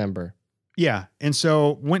early December. Yeah. And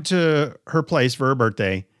so went to her place for her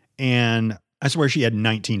birthday, and I swear she had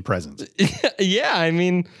 19 presents. Yeah, I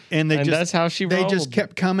mean, and that's how she rolled. They just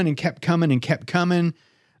kept coming and kept coming and kept coming.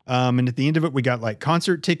 And at the end of it, we got like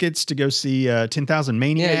concert tickets to go see 10,000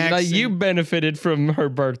 Maniacs. Yeah, you benefited from her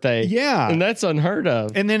birthday. Yeah. And that's unheard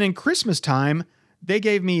of. And then in Christmas time, they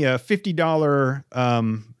gave me a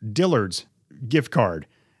 $50 Dillard's gift card.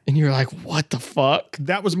 And you're like, what the fuck?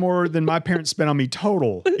 That was more than my parents spent on me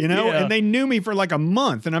total, Yeah. And they knew me for like a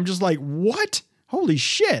month. And I'm just like, what? holy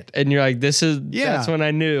shit. And you're like, that's when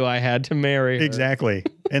I knew I had to marry her. Exactly.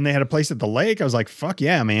 And they had a place at the lake. I was like, fuck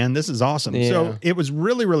yeah, man, this is awesome. Yeah. So it was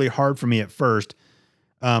really, really hard for me at first.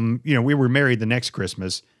 We were married the next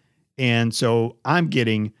Christmas. And so I'm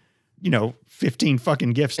getting, 15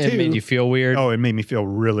 fucking gifts too. It made you feel weird. Oh, it made me feel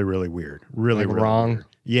really, really weird. Really, Like really wrong? weird.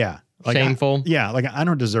 Yeah. Shameful? I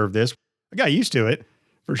don't deserve this. I got used to it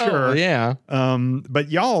for sure. Oh, yeah. But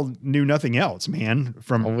y'all knew nothing else, man.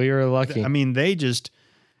 We were lucky. I mean,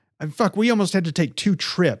 we almost had to take 2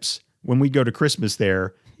 trips when we go to Christmas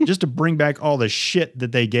there just to bring back all the shit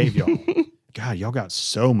that they gave y'all. God, y'all got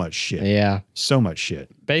so much shit. Yeah. So much shit.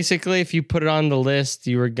 Basically, if you put it on the list,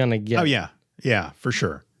 you were going to get Oh, yeah. Yeah, for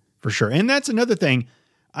sure. For sure. And that's another thing.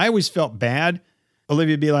 I always felt bad.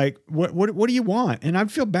 Olivia would be like, what do you want? And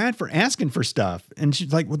I'd feel bad for asking for stuff. And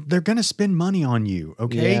she's like, well, they're going to spend money on you.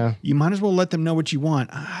 Okay. Yeah. You might as well let them know what you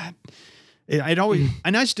want. I'd always,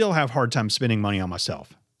 and I still have a hard time spending money on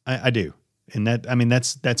myself. I do. And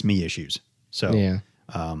that's me issues. So, Yeah.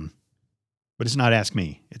 But it's not Ask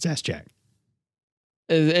Me. It's Ask Jack.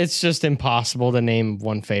 It's just impossible to name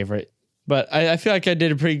one favorite. But I feel like I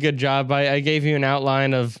did a pretty good job. I gave you an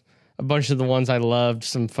outline of a bunch of the ones I loved,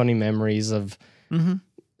 some funny memories of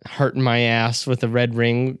hurting my ass with a red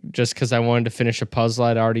ring just because I wanted to finish a puzzle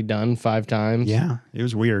I'd already done 5 times. Yeah, it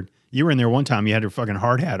was weird. You were in there one time, you had your fucking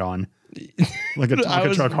hard hat on. Like a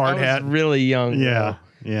Tonka truck hard hat. Really young. Yeah,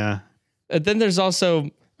 yeah. And then there's also,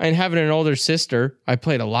 having an older sister, I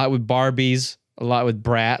played a lot with Barbies, a lot with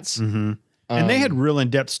Brats. Mm-hmm. And they had real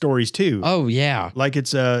in-depth stories too. Oh, yeah. Like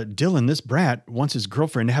it's Dylan, this brat wants his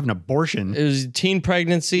girlfriend to have an abortion. It was teen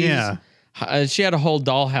pregnancies. Yeah. She had a whole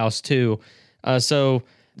dollhouse too. So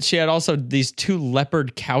she had also these 2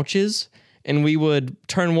 leopard couches, and we would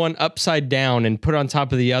turn one upside down and put it on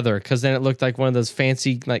top of the other because then it looked like one of those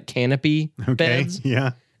fancy like canopy beds.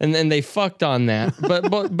 Yeah. And then they fucked on that,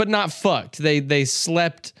 but not fucked. They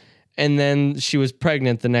slept, and then she was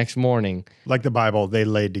pregnant the next morning. Like the Bible, they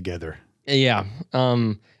laid together. Yeah.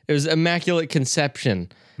 It was Immaculate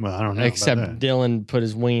Conception. Well, I don't know. Except Dylan put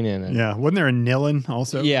his ween in it. Yeah. Wasn't there a Nilin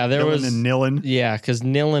also? Yeah, there Dylan was. And Nilin. Yeah, because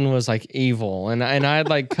Nilin was like evil. And I'd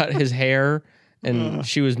like cut his hair, and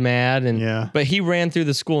she was mad. But he ran through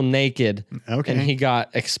the school naked. Okay. And he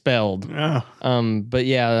got expelled. Oh. But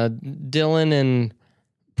yeah, Dylan and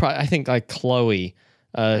I think like Chloe.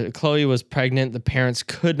 Chloe was pregnant. The parents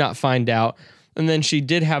could not find out. And then she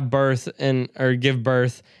did have give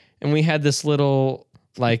birth. And we had this little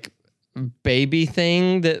like baby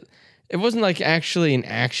thing that it wasn't like actually an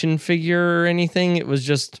action figure or anything. It was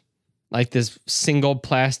just like this single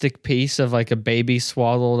plastic piece of like a baby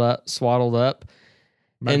swaddled up.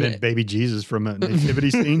 Might have been baby Jesus from a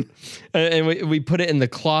nativity scene. And we put it in the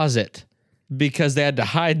closet because they had to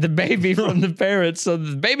hide the baby from the parents. So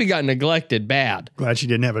the baby got neglected bad. Glad she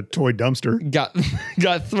didn't have a toy dumpster.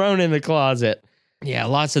 Got thrown in the closet. Yeah,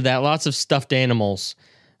 lots of that. Lots of stuffed animals.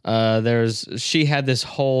 She had this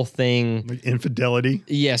whole thing. Like infidelity.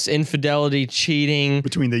 Yes, infidelity, cheating.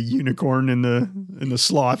 Between the unicorn and the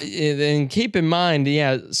sloth. And keep in mind,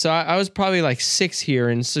 yeah, so I was probably like 6 here,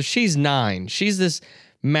 and so she's 9. She's this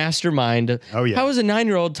mastermind. Oh, yeah. How was a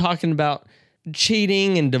 9-year-old talking about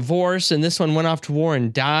cheating and divorce, and this one went off to war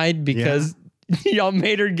and died because y'all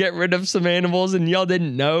made her get rid of some animals, and y'all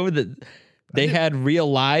didn't know that they had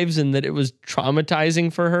real lives and that it was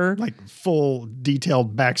traumatizing for her. Like full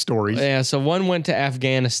detailed backstories. Yeah, so one went to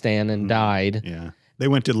Afghanistan and died. Yeah. They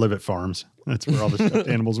went to live at farms. That's where all the stuffed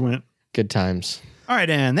animals went. Good times. All right,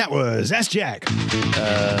 and that was Ask Jack.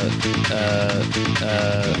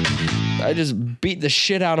 I just beat the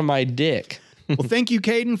shit out of my dick. Well, thank you,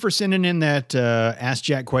 Caden, for sending in that Ask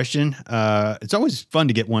Jack question. It's always fun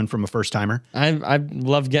to get one from a first-timer. I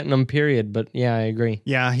love getting them, period, but yeah, I agree.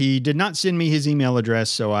 Yeah, he did not send me his email address,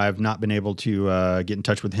 so I've not been able to get in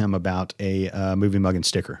touch with him about a movie mug and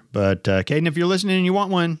sticker. But, Caden, if you're listening and you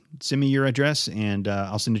want one, send me your address, and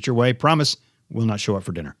I'll send it your way. Promise, we'll not show up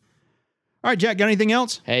for dinner. All right, Jack, got anything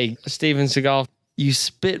else? Hey, Steven Seagal, you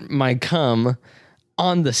spit my cum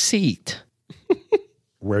on the seat.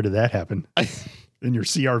 Where did that happen? In your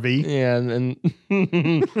CRV? Yeah, and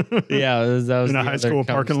yeah, that was in a high school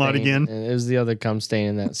parking lot again. It was the other cum stain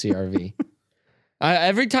in that CRV.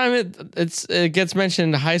 Every time it gets mentioned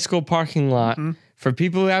in a high school parking lot, for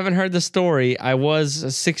people who haven't heard the story, I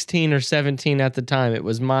was 16 or 17 at the time. It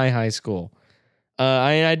was my high school.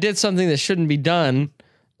 I did something that shouldn't be done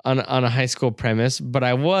on a high school premise, but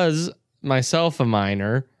I was myself a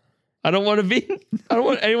minor. I don't want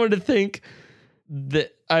anyone to think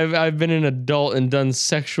that I've been an adult and done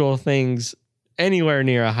sexual things anywhere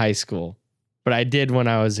near a high school, but I did when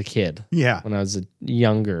I was a kid. Yeah. When I was a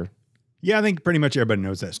younger Yeah, I think pretty much everybody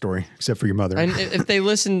knows that story, except for your mother. And if they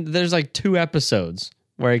listen, there's like 2 episodes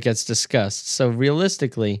where it gets discussed. So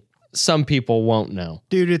realistically, some people won't know.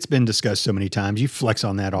 Dude, it's been discussed so many times. You flex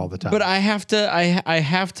on that all the time. But I have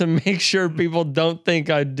to make sure people don't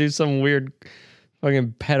think I do some weird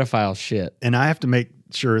fucking pedophile shit. And I have to make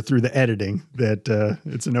sure through the editing that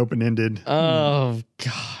it's an open-ended. Oh,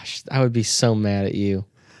 gosh. I would be so mad at you.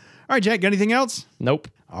 All right, Jack, got anything else? Nope.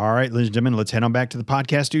 All right, ladies and gentlemen, let's head on back to the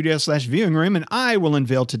podcast studio / viewing room, and I will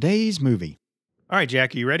unveil today's movie. All right,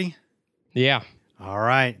 Jack, are you ready? Yeah. All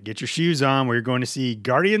right, get your shoes on. We're going to see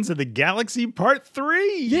Guardians of the Galaxy Part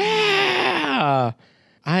 3. Yeah.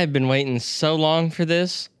 I have been waiting so long for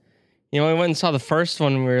this. You know, we went and saw the first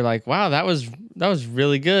one, and we were like, wow, that was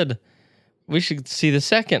really good. We should see the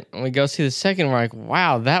second. And we go see the second, and we're like,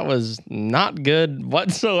 wow, that was not good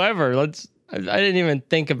whatsoever. I didn't even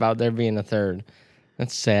think about there being a third.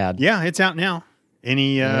 That's sad. Yeah, it's out now.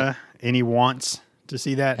 Any wants to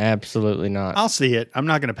see that? Absolutely not. I'll see it. I'm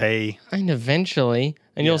not going to pay. And eventually,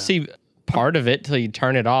 you'll see part of it till you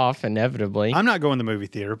turn it off, inevitably. I'm not going to the movie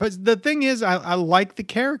theater. But the thing is, I like the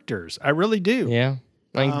characters. I really do. Yeah.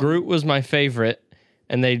 Groot was my favorite,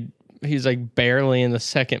 and he's like barely in the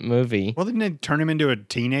second movie. Well, didn't they turn him into a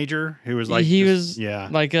teenager who was like... He was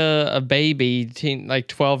like a baby, like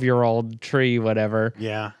 12-year-old tree, whatever.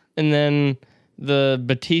 Yeah. And then the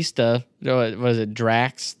Batista, was it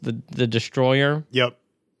Drax, the Destroyer? Yep.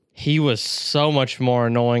 He was so much more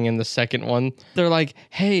annoying in the second one. They're like,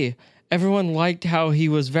 hey, everyone liked how he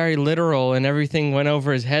was very literal and everything went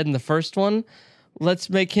over his head in the first one. Let's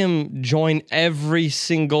make him join every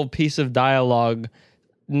single piece of dialogue,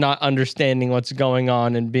 not understanding what's going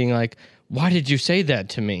on and being like, why did you say that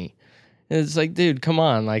to me? And it's like, dude, come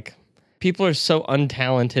on. Like, people are so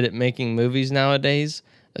untalented at making movies nowadays,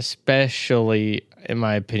 especially, in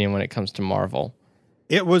my opinion, when it comes to Marvel.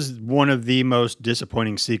 It was one of the most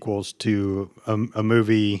disappointing sequels to a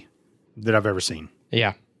movie that I've ever seen.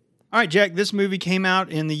 Yeah. All right, Jack, this movie came out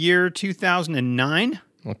in the year 2009.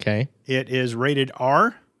 Okay. It is rated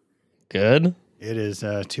R. Good. It is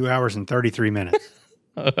 2 hours and 33 minutes.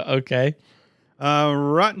 Okay.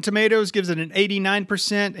 Rotten Tomatoes gives it an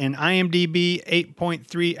 89% and IMDb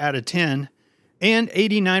 8.3 out of 10. And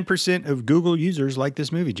 89% of Google users like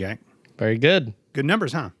this movie, Jack. Very good. Good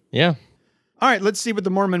numbers, huh? Yeah. All right, let's see what the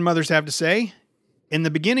Mormon mothers have to say. In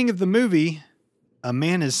the beginning of the movie, a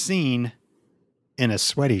man is seen in a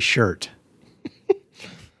sweaty shirt.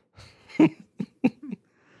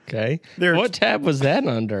 Okay. What tab was that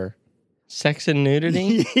under? Sex and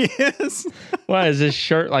nudity? Yes. Why, is this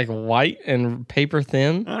shirt like white and paper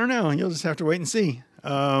thin? I don't know. You'll just have to wait and see.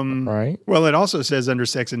 Right. Well, it also says under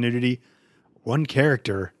sex and nudity, one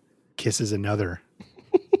character kisses another.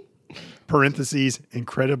 Parentheses,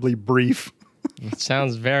 incredibly brief. It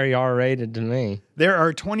sounds very R-rated to me. There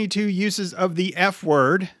are 22 uses of the F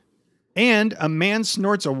word, and a man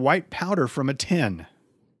snorts a white powder from a tin.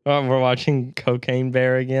 Oh, we're watching Cocaine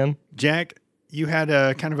Bear again? Jack, you had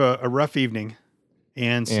a kind of a rough evening,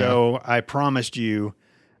 and so I promised you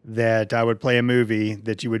that I would play a movie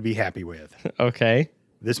that you would be happy with. Okay.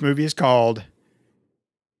 This movie is called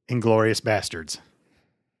Inglorious Basterds.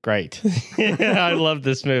 Great. I love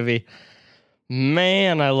this movie.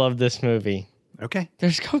 Man, I love this movie. Okay.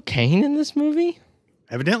 There's cocaine in this movie?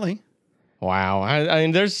 Evidently. Wow. I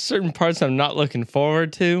mean, there's certain parts I'm not looking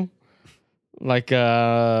forward to. Like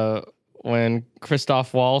when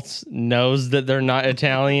Christoph Waltz knows that they're not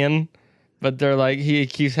Italian, but they're like, he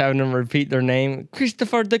keeps having them repeat their name.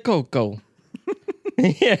 Christopher De Coco.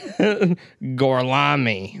 Yeah.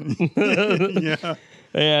 Gorlami. Yeah.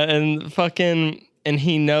 Yeah, and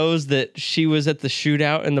he knows that she was at the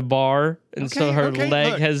shootout in the bar, and so her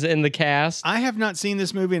leg has in the cast. I have not seen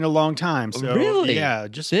this movie in a long time. So really? Yeah,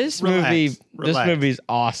 just this relax. This movie's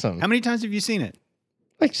awesome. How many times have you seen it?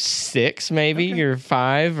 Like 6 maybe, or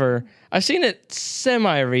 5, or I've seen it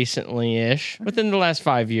semi-recently-ish. Within the last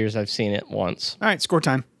 5 years, I've seen it once. All right, score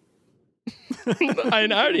time. I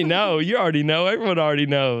already know. You already know. Everyone already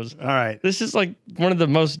knows. All right. This is like one of the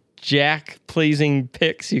most Jack-pleasing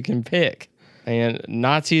picks you can pick. And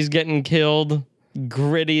Nazis getting killed,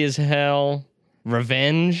 gritty as hell,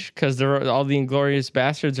 revenge, because all the Inglorious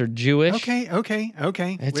Basterds are Jewish. Okay.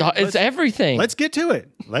 It's everything. Let's get to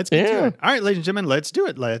it. Let's get to it. All right, ladies and gentlemen, let's do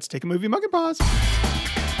it. Let's take a movie mug and pause.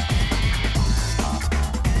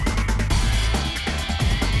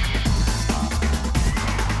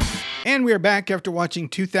 And we are back after watching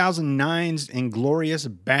 2009's Inglorious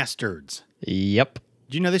Basterds. Yep.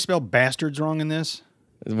 Do you know they spell bastards wrong in this?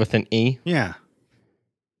 With an E? Yeah.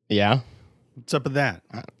 Yeah. What's up with that?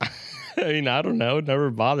 I mean, I don't know. It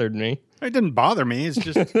never bothered me. It didn't bother me. It's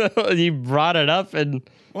just You brought it up and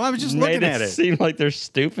well, I was just made looking at it. Seem like they're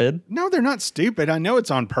stupid. No, they're not stupid. I know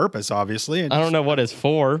it's on purpose. Obviously, I don't know what it's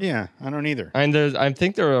for. Yeah, I don't either. And I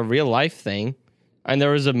think they're a real life thing. And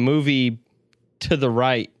there was a movie to the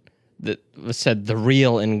right that said the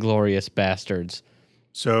real Inglorious Basterds.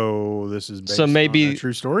 So this is based maybe on a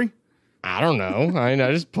true story? I don't know. I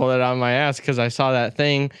just pulled it out of my ass because I saw that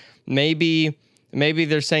thing. Maybe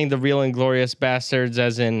they're saying the real Inglorious Basterds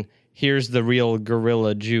as in here's the real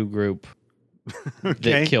guerrilla Jew group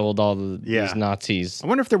that killed all these Nazis. I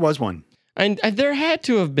wonder if there was one. And there had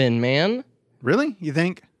to have been, man. Really? You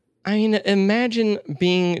think? I mean, imagine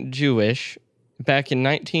being Jewish back in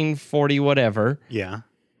 1940 whatever. Yeah.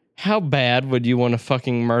 How bad would you want to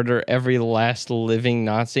fucking murder every last living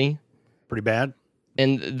Nazi? Pretty bad.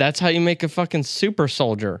 And that's how you make a fucking super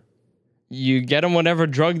soldier. You get them whatever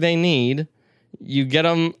drug they need. You get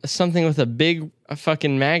them something with a big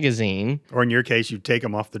fucking magazine. Or in your case, you take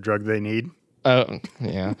them off the drug they need.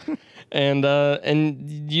 Yeah.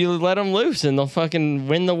 And you let them loose and they'll fucking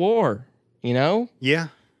win the war, you know? Yeah.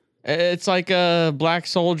 It's like black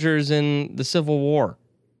soldiers in the Civil War.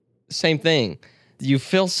 Same thing. You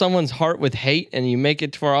fill someone's heart with hate and you make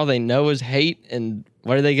it to where all they know is hate, and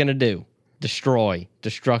what are they going to do? Destruction.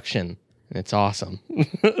 And it's awesome.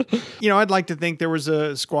 I'd like to think there was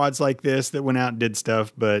squads like this that went out and did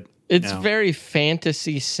stuff, but it's very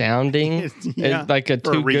fantasy sounding. Yeah, it's like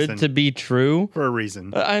too good to be true. For a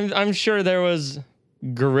reason. I'm sure there was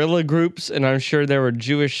guerrilla groups and I'm sure there were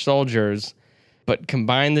Jewish soldiers, but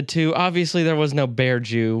combine the two, obviously there was no bear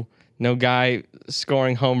Jew, no guy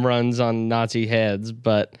scoring home runs on Nazi heads,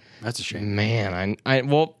 but that's a shame. Man,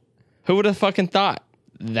 well, who would have fucking thought?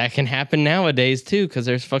 That can happen nowadays, too, because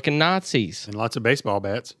there's fucking Nazis. And lots of baseball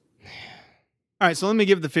bats. All right, so let me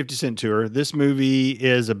give the 50 Cent tour. This movie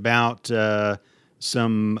is about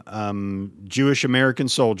some Jewish American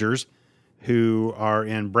soldiers who are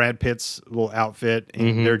in Brad Pitt's little outfit,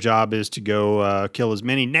 and their job is to go kill as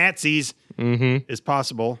many Nazis as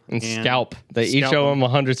possible. And scalp. They each owe them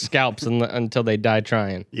 100 scalps until they die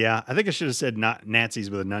trying. Yeah, I think I should have said not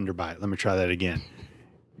Nazis with an underbite. Let me try that again.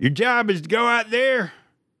 Your job is to go out there,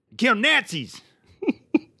 kill Nazis.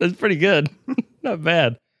 That's pretty good. Not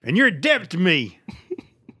bad. And you're a debit to me.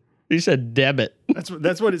 You said debit.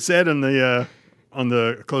 That's what it said on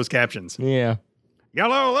the closed captions. Yeah.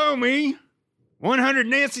 Y'all all owe me 100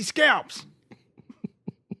 Nazi scalps.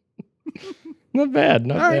 Not bad.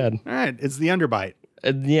 Not bad. All right. It's the underbite.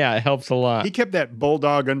 Yeah, it helps a lot. He kept that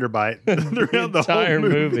bulldog underbite throughout the entire whole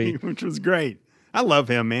movie, which was great. I love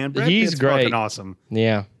him, man. Brad Pitt's great. Fucking awesome.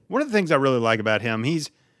 Yeah. One of the things I really like about him, he's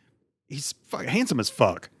handsome as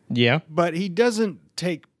fuck. Yeah. But he doesn't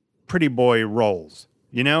take pretty boy roles.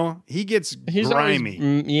 You know, he gets grimy.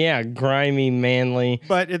 Always, grimy, manly.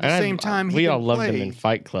 But at the same time, we all loved him in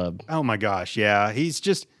Fight Club. Oh my gosh, yeah. He's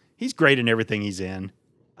great in everything he's in.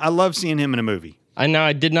 I love seeing him in a movie. I know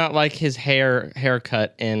I did not like his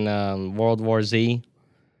haircut in World War Z.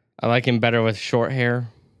 I like him better with short hair.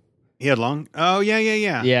 He had long. Oh yeah.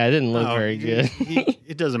 Yeah, it didn't look very good.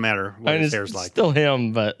 It doesn't matter what his hair's like. Still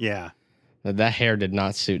him, but yeah, that hair did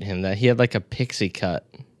not suit him. That he had like a pixie cut.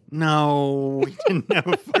 No, he didn't have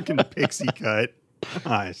a fucking pixie cut.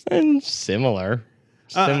 Gosh. And similar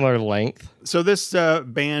length. So this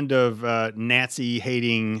band of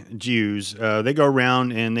Nazi-hating Jews, they go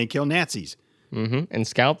around and they kill Nazis. And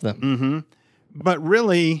scalp them. But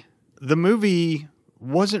really, the movie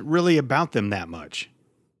wasn't really about them that much.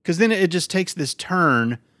 Because then it just takes this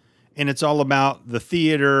turn, and it's all about the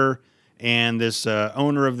theater, and this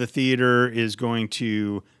owner of the theater is going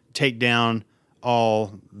to take down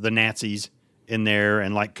all the Nazis in there,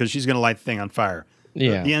 and because she's going to light the thing on fire.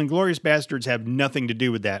 Yeah. The Inglorious Basterds have nothing to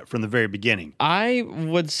do with that from the very beginning. I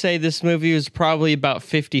would say this movie was probably about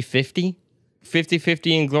 50-50.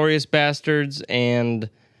 50-50 Inglorious Basterds and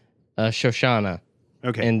Shoshana.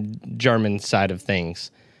 Okay. And German side of things.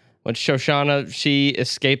 When Shoshana, she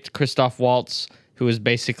escaped Christoph Waltz, who was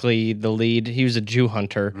basically the lead. He was a Jew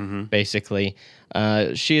hunter, basically.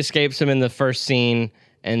 She escapes him in the first scene,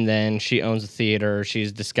 and then she owns a theater.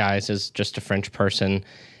 She's disguised as just a French person,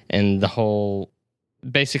 and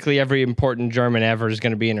basically every important German ever is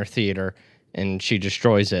going to be in her theater, and she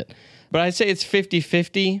destroys it. But I'd say it's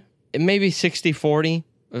 50-50, maybe 60-40,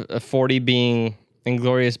 40 being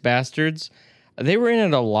Inglorious Basterds. They were in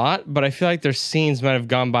it a lot, but I feel like their scenes might have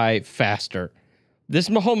gone by faster. This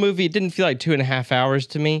whole movie, it didn't feel like 2.5 hours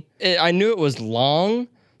to me. I knew it was long,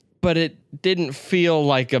 but it didn't feel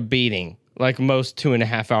like a beating, like most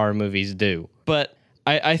 2.5 hour movies do. But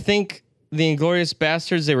I think the Inglorious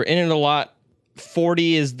Basterds, they were in it a lot.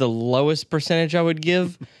 40 is the lowest percentage I would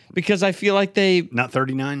give, because I feel like Not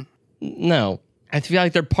 39? no, I feel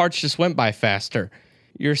like their parts just went by faster.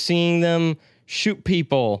 You're seeing them shoot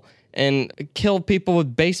people and kill people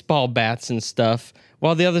with baseball bats and stuff,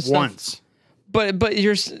 while the other stuff Once. But but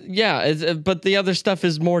the other stuff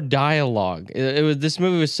is more dialogue. This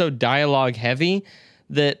movie was so dialogue heavy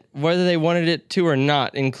that whether they wanted it to or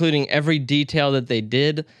not, including every detail that they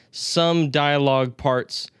did, some dialogue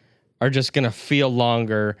parts are just gonna feel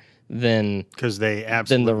longer than Because they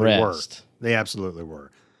absolutely the rest. were. They absolutely were.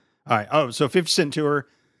 All right. Oh, so 50 Cent Tour.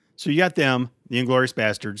 So you got them, the Inglorious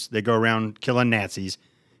Bastards. They go around killing Nazis.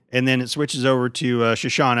 And then it switches over to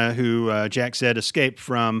Shoshana, who Jack said escaped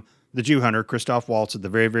from the Jew hunter, Christoph Waltz, at the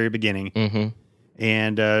very, very beginning. Mm-hmm.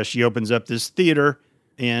 And she opens up this theater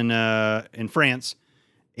in France.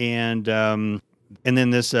 And then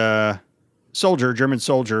this German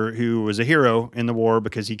soldier, who was a hero in the war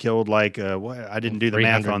because he killed I didn't do the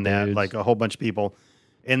math on that, dudes. like a whole bunch of people.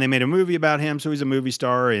 And they made a movie about him, so he's a movie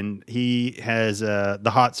star, and he has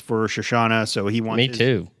the hots for Shoshana, so he wants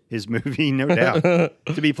his movie, no doubt,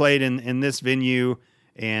 to be played in this venue.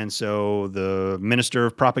 And so the minister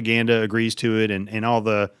of propaganda agrees to it, and all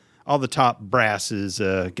the top brass is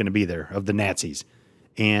going to be there of the Nazis.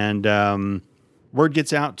 And word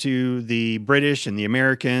gets out to the British and the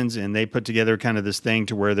Americans, and they put together kind of this thing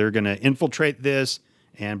to where they're going to infiltrate this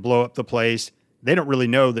and blow up the place. They don't really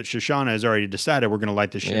know that Shoshana has already decided we're going to light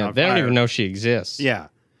this shit on fire. They don't even know she exists. Yeah.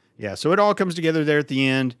 Yeah. So it all comes together there at the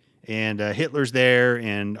end, and Hitler's there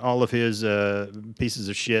and all of his pieces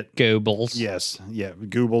of shit. Goebbels. Yes. Yeah.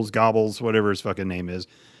 Goebbels, Gobbles, whatever his fucking name is.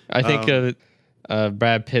 I think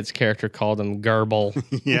Brad Pitt's character called him Gerbil.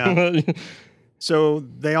 Yeah. So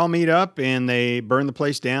they all meet up and they burn the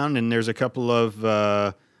place down, and there's a couple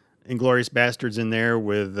of Inglorious Bastards in there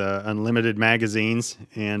with unlimited magazines,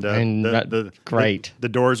 and great. The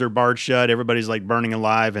doors are barred shut. Everybody's like burning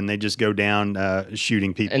alive, and they just go down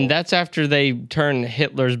shooting people. And that's after they turn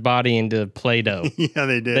Hitler's body into Play-Doh. Yeah,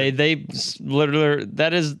 they did. They literally,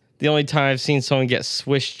 that is the only time I've seen someone get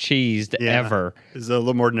Swiss cheesed ever. It's a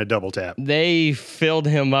little more than a double tap. They filled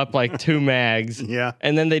him up like 2 mags. Yeah.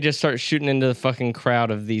 And then they just start shooting into the fucking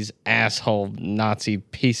crowd of these asshole Nazi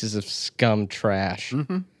pieces of scum trash.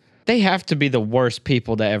 Mm-hmm. They have to be the worst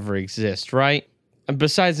people to ever exist, right?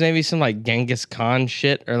 Besides maybe some like Genghis Khan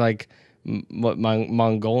shit or like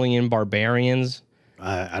Mongolian barbarians.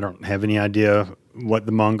 I don't have any idea what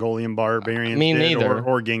the Mongolian barbarians Me did neither.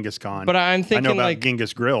 Or Genghis Khan. But I'm thinking I know about like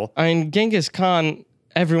Genghis Grill. I mean, Genghis Khan,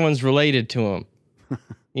 everyone's related to him.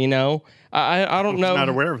 You know? I don't know. I'm not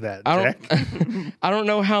aware of that, Jack. I don't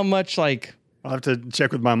know how much like... I'll have to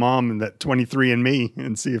check with my mom and that 23andMe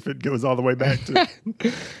and see if it goes all the way back to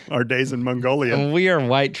our days in Mongolia. We are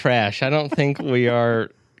white trash. I don't think we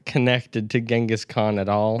are connected to Genghis Khan at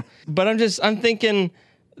all. But I'm thinking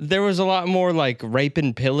there was a lot more like rape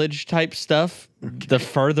and pillage type stuff the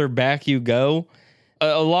further back you go.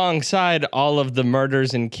 Alongside all of the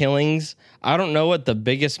murders and killings, I don't know what the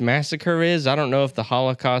biggest massacre is. I don't know if the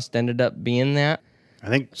Holocaust ended up being that. I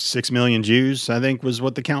think 6 million Jews, I think, was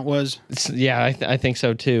what the count was. Yeah, I think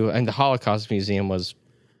so, too. And the Holocaust Museum was,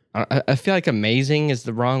 I feel like amazing is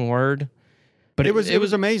the wrong word. But it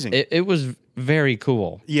was amazing. It was very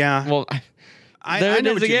cool. Yeah. Well, there I it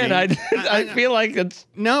know is what you again. mean. I feel like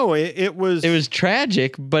it was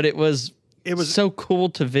tragic, but it was so cool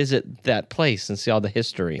to visit that place and see all the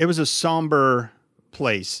history. It was a somber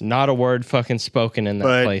place. Not a word fucking spoken in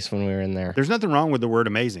that place when we were in there. There's nothing wrong with the word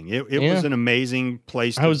amazing. It was an amazing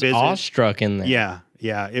place to visit. I was awestruck in there.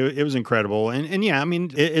 Yeah, it was incredible. And yeah, I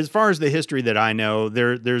mean, as far as the history that I know,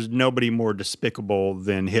 there's nobody more despicable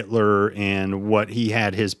than Hitler and what he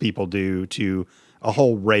had his people do to a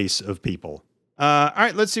whole race of people. All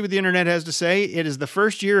right, let's see what the internet has to say. It is the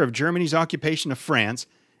first year of Germany's occupation of France.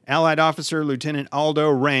 Allied officer Lieutenant Aldo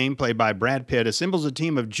Rain, played by Brad Pitt, assembles a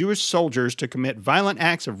team of Jewish soldiers to commit violent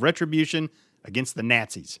acts of retribution against the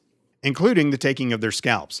Nazis, including the taking of their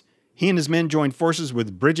scalps. He and his men joined forces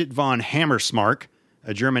with Bridget von Hammersmark,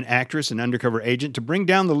 a German actress and undercover agent, to bring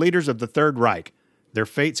down the leaders of the Third Reich. Their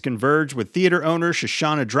fates converge with theater owner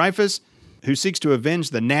Shoshana Dreyfus, who seeks to avenge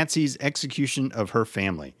the Nazis' execution of her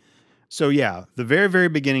family. So yeah, the very, very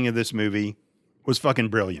beginning of this movie was fucking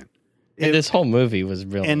brilliant. This whole movie was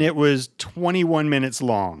brilliant. And it was 21 minutes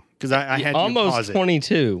long because I had to almost pause it.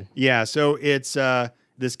 22. Yeah, so it's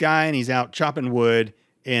this guy and he's out chopping wood,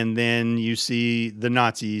 and then you see the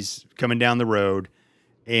Nazis coming down the road,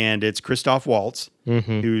 and it's Christoph Waltz,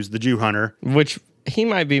 who's the Jew hunter. Which he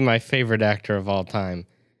might be my favorite actor of all time.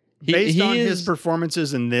 Based on his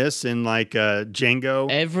performances in this and like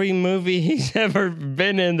Django. Every movie he's ever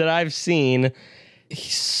been in that I've seen,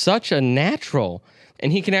 he's such a natural.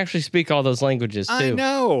 and he can actually speak all those languages too. I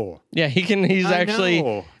know. Yeah, he can. He's I actually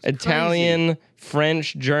know. It's Italian, crazy.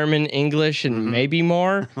 French, German, English, and maybe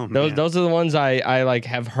more. Those are the ones I like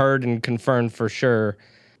have heard and confirmed for sure.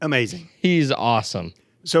 Amazing. He's awesome.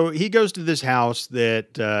 So he goes to this house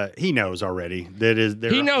that he knows already.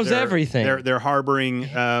 He knows everything. They're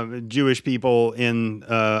harboring Jewish people in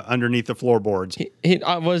underneath the floorboards. He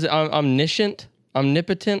was omnipotent.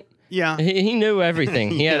 Yeah, He knew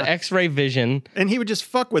everything. He had X-ray vision, and he would just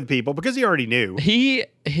fuck with people because he already knew. He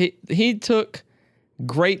took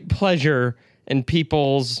great pleasure in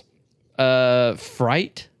people's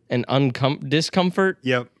fright and discomfort.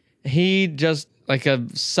 Yep. He just like a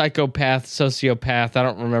psychopath, sociopath. I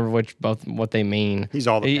don't remember what they mean. He's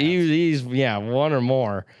all the paths. He's one or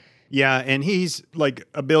more. Yeah, and he's like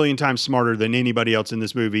a billion times smarter than anybody else in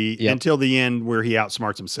this movie until the end where he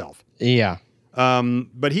outsmarts himself. Yeah.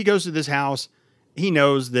 But he goes to this house. He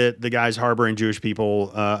knows that the guy's harboring Jewish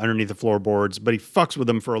people underneath the floorboards, but he fucks with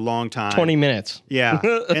them for a long time. 20 minutes. Yeah.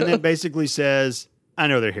 And then basically says, I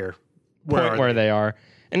know they're here. Where they are.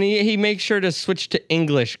 And he makes sure to switch to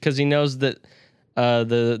English because he knows that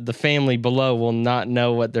the family below will not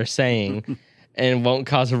know what they're saying and won't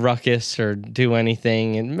cause a ruckus or do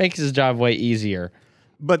anything, and makes his job way easier.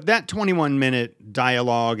 But that 21-minute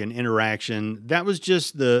dialogue and interaction, that was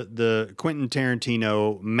just the Quentin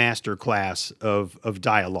Tarantino masterclass of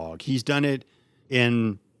dialogue. He's done it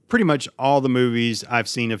in pretty much all the movies I've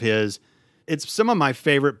seen of his. It's some of my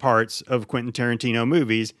favorite parts of Quentin Tarantino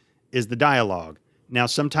movies is the dialogue. Now,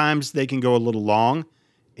 sometimes they can go a little long,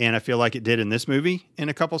 and I feel like it did in this movie in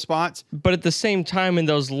a couple spots. But at the same time, in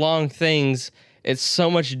those long things, it's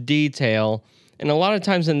so much detail. And a lot of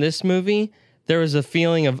times in this movie, there was a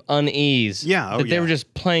feeling of unease that they were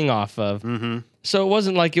just playing off of. Mm-hmm. So it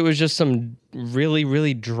wasn't like it was just some really,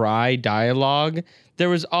 really dry dialogue. There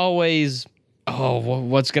was always,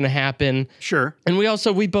 what's going to happen? Sure. And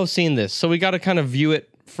we both seen this, so we got to kind of view it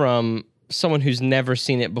from someone who's never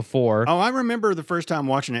seen it before. Oh, I remember the first time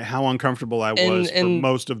watching it, how uncomfortable I was for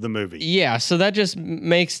most of the movie. Yeah, so that just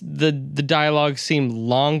makes the dialogue seem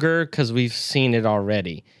longer because we've seen it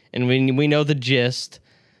already. And we know the gist.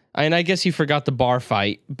 And I guess you forgot the bar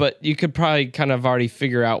fight, but you could probably kind of already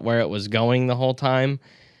figure out where it was going the whole time.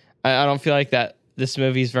 I don't feel like that this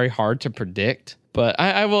movie is very hard to predict, but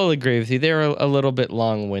I will agree with you. They were a little bit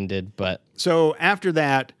long-winded, but... So after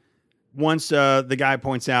that, once the guy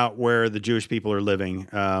points out where the Jewish people are living,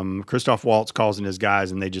 Christoph Waltz calls in his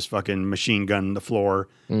guys and they just fucking machine gun the floor.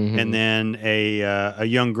 Mm-hmm. And then a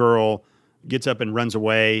young girl gets up and runs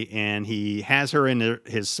away, and he has her in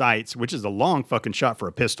his sights, which is a long fucking shot for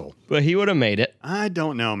a pistol. But he would have made it. I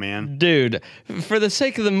don't know, man. Dude, for the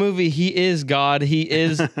sake of the movie, he is God. He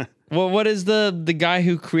is... Well, what is the guy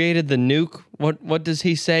who created the nuke? What does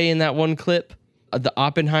he say in that one clip? The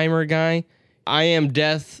Oppenheimer guy? I am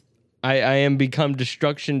death. I am become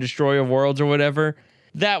destruction, destroyer of worlds, or whatever.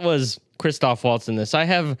 That was Christoph Waltz in this.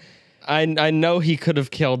 I know he could have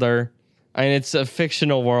killed her. And it's a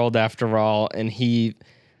fictional world after all, and he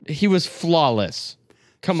was flawless.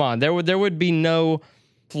 Come on, there would be no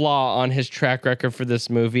flaw on his track record for this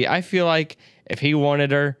movie. I feel like if he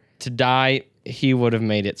wanted her to die, he would have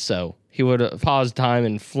made it so. He would have paused time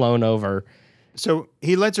and flown over. So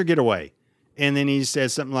he lets her get away, and then he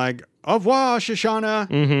says something like, "Au revoir,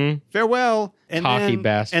 Shoshana. Farewell." And Cocky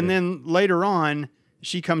bastard. And then later on,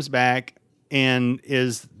 she comes back and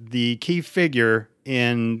is the key figure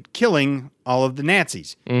in killing all of the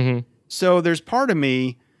Nazis. Mm-hmm. So there's part of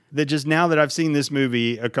me that just now that I've seen this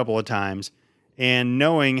movie a couple of times and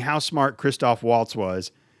knowing how smart Christoph Waltz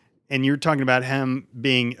was, and you're talking about him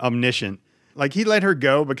being omniscient, like he let her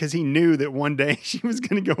go because he knew that one day she was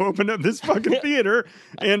going to go open up this fucking theater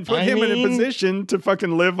and put him in a position to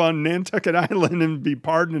fucking live on Nantucket Island and be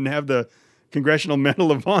pardoned and have the Congressional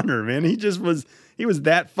Medal of Honor, man. He was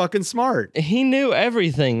that fucking smart. He knew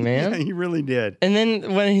everything, man. Yeah, he really did. And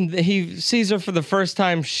then when he sees her for the first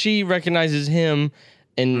time, she recognizes him,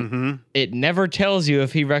 and it never tells you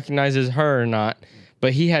if he recognizes her or not.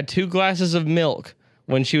 But he had 2 glasses of milk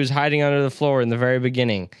when she was hiding under the floor in the very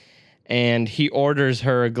beginning. And he orders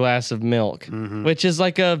her a glass of milk, which is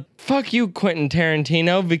like a fuck you, Quentin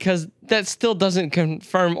Tarantino, because that still doesn't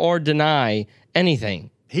confirm or deny anything.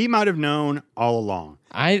 He might have known all along.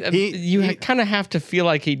 You kind of have to feel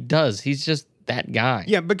like he does. He's just that guy.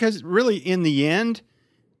 Yeah, because really, in the end,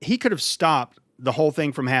 he could have stopped the whole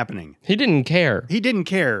thing from happening. He didn't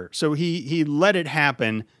care. So he let it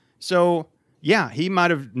happen. So yeah, he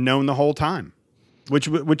might have known the whole time, which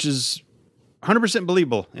is 100%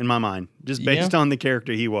 believable in my mind, just based on the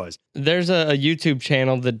character he was. There's a YouTube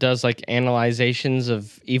channel that does like analyzations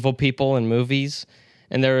of evil people in movies.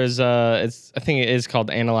 And there was I think it is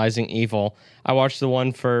called Analyzing Evil. I watched the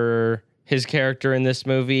one for his character in this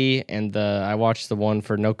movie, and I watched the one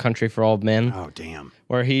for No Country for Old Men. Oh, damn.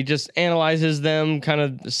 Where he just analyzes them, kind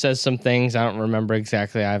of says some things. I don't remember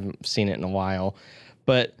exactly. I haven't seen it in a while.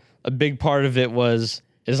 But a big part of it was,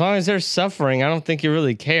 as long as they're suffering, I don't think he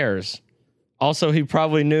really cares. Also, he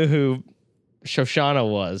probably knew who Shoshana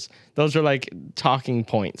was. Those are like talking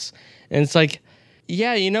points. And it's like,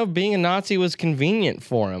 yeah, being a Nazi was convenient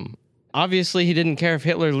for him. Obviously, he didn't care if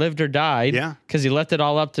Hitler lived or died. Yeah. Because he left it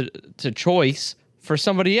all up to choice for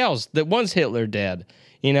somebody else that was Hitler dead,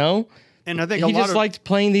 And I think he just liked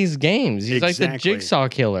playing these games. He's like the jigsaw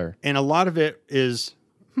killer. And a lot of it is,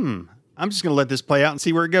 I'm just going to let this play out and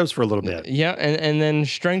see where it goes for a little bit. Yeah, and then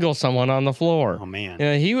strangle someone on the floor. Oh,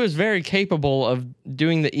 man. He was very capable of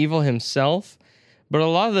doing the evil himself, but a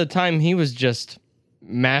lot of the time he was just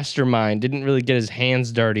mastermind, didn't really get his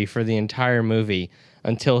hands dirty for the entire movie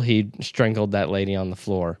until he strangled that lady on the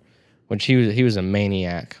floor, which he was a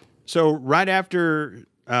maniac. So right after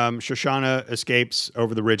Shoshana escapes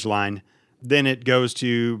over the ridgeline, then it goes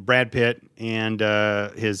to Brad Pitt and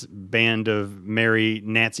his band of merry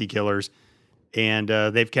Nazi killers, and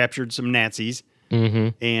they've captured some Nazis.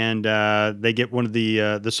 Mm-hmm. And they get one of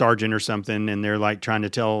the sergeant or something, and they're like trying to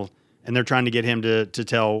get him to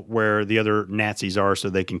tell where the other Nazis are so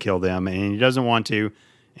they can kill them, and he doesn't want to,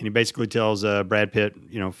 and he basically tells Brad Pitt,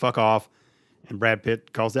 fuck off, and Brad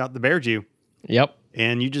Pitt calls out the Bear Jew. Yep.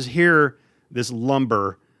 And you just hear this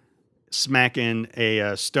lumber smacking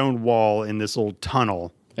a stone wall in this little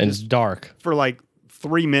tunnel. And it's dark. For like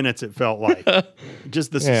 3 minutes, it felt like.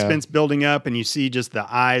 Just the suspense building up, and you see just the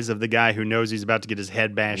eyes of the guy who knows he's about to get his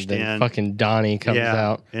head bashed in. Fucking Donnie comes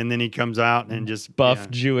out. And then he comes out and just... Buff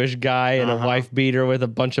Jewish guy in a wife beater with a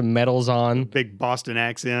bunch of medals on. Big Boston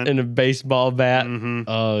accent. And a baseball bat. Mm-hmm.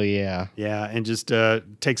 Oh, yeah. Yeah, and just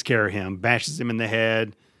takes care of him. Bashes him in the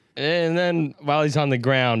head. And then while he's on the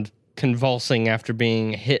ground, convulsing after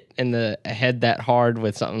being hit in the head that hard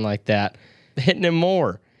with something like that, hitting him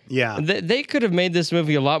more. Yeah. They could have made this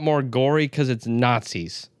movie a lot more gory because it's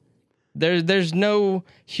Nazis. There's no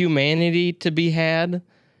humanity to be had.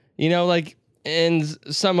 Like in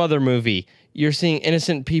some other movie, you're seeing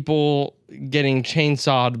innocent people getting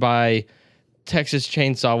chainsawed by Texas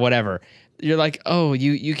Chainsaw, whatever. You're like, oh,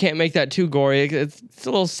 you can't make that too gory. It's a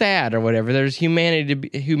little sad or whatever. There's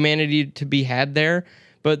humanity to be had there.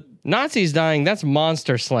 But Nazis dying, that's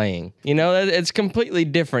monster slaying. It's completely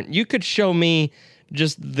different. You could show me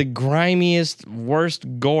just the grimiest, worst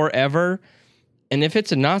gore ever, and if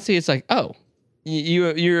it's a Nazi, it's like, oh,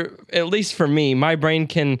 you're at least for me, my brain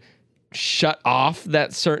can shut off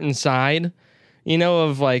that certain side,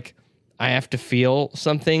 of like, I have to feel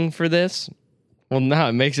something for this. Well, now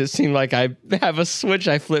it makes it seem like I have a switch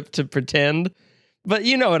I flip to pretend. But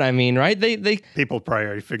you know what I mean, right? They People probably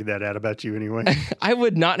already figured that out about you anyway. I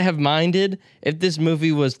would not have minded if this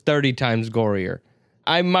movie was 30 times gorier.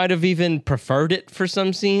 I might have even preferred it for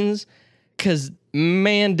some scenes, because,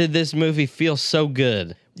 man, did this movie feel so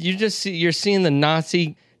good. You're seeing the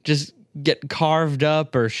Nazi just get carved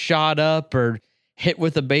up or shot up or hit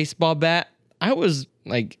with a baseball bat. I was,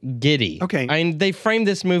 like, giddy. Okay. They framed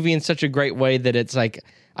this movie in such a great way that it's like,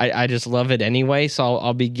 I just love it anyway, so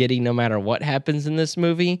I'll be giddy no matter what happens in this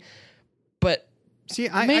movie. But... See,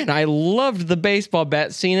 I loved the baseball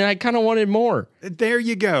bat scene, and I kind of wanted more. There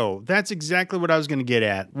you go. That's exactly what I was going to get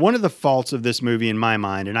at. One of the faults of this movie in my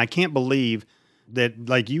mind, and I can't believe that,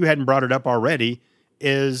 like, you hadn't brought it up already,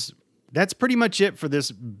 is that's pretty much it for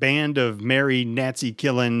this band of merry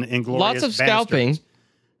Nazi-killing Inglorious Lots of scalping. Bastards.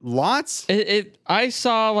 Lots? I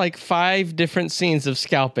saw, like, 5 different scenes of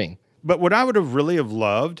scalping. But what I would have really have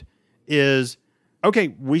loved is,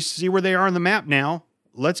 okay, we see where they are on the map now.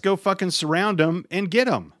 Let's go fucking surround them and get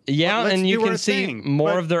them. Yeah, and you can see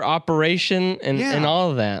more of their operation and all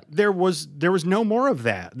of that. There was no more of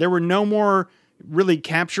that. There were no more really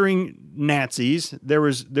capturing Nazis. There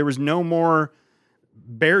was no more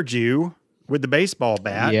Bear Jew with the baseball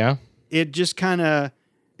bat. Yeah. It just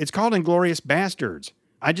it's called Inglorious Basterds.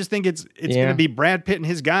 I just think it's going to be Brad Pitt and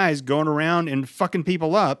his guys going around and fucking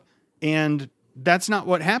people up, and that's not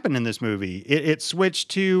what happened in this movie. It switched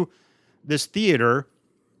to this theater.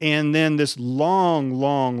 And then this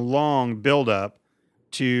long build-up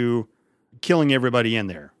to killing everybody in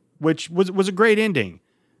there, which was a great ending.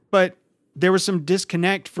 But there was some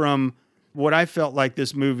disconnect from what I felt like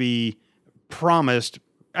this movie promised.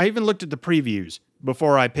 I even looked at the previews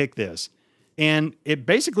before I picked this. And it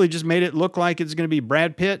basically just made it look like it's going to be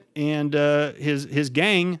Brad Pitt and his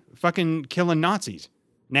gang fucking killing Nazis.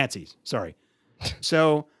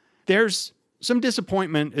 So there's some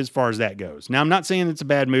disappointment as far as that goes. Now, I'm not saying it's a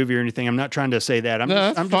bad movie or anything. I'm not trying to say that. I'm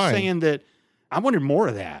just saying that I wanted more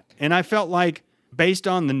of that. And I felt like based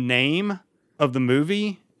on the name of the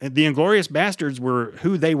movie, the Inglorious Basterds were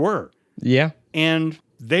who they were. Yeah. And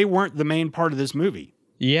they weren't the main part of this movie.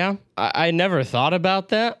 Yeah. I never thought about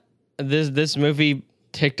that. This movie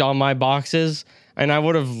ticked all my boxes, and I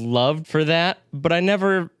would have loved for that, but I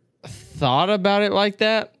never thought about it like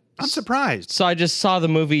that. I'm surprised. So I just saw the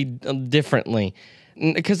movie differently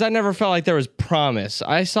because I never felt like there was promise.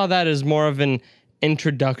 I saw that as more of an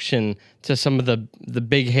introduction to some of the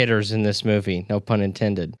big hitters in this movie. No pun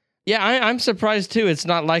intended. Yeah, I'm surprised too. It's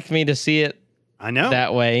not like me to see it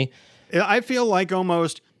that way. I feel like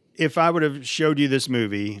almost if I would have showed you this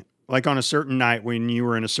movie, like on a certain night when you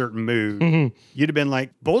were in a certain mood, you'd have been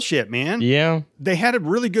like, bullshit, man. Yeah. They had a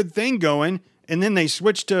really good thing going, and then they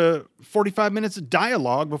switched to 45 minutes of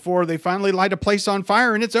dialogue before they finally light a place on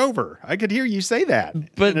fire and it's over. I could hear you say that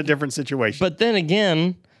in a different situation. But then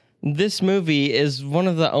again, this movie is one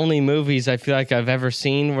of the only movies I feel like I've ever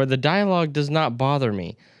seen where the dialogue does not bother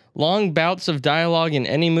me. Long bouts of dialogue in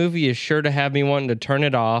any movie is sure to have me wanting to turn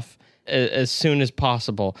it off as soon as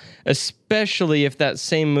possible, especially if that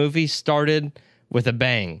same movie started with a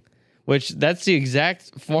bang, which that's the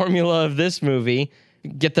exact formula of this movie.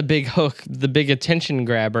 Get the big hook, the big attention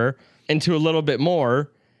grabber, into a little bit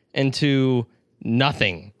more, into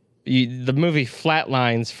nothing. The movie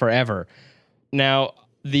flatlines forever. Now,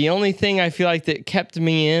 the only thing I feel like that kept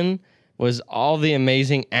me in was all the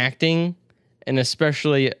amazing acting, and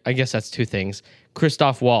especially, I guess that's two things,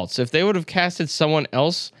 Christoph Waltz. If they would have casted someone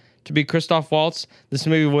else to be Christoph Waltz, this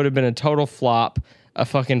movie would have been a total flop, a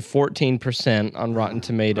fucking 14% on Rotten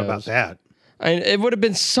Tomatoes. How about that? And it would have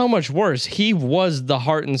been so much worse. He was the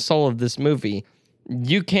heart and soul of this movie.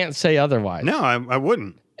 You can't say otherwise. No, I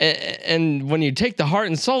wouldn't. And when you take the heart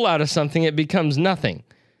and soul out of something, it becomes nothing.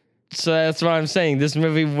 So that's what I'm saying. This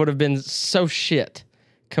movie would have been so shit,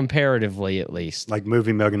 comparatively at least. Like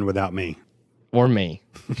Movie Megan without me. Or me.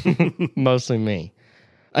 Mostly me.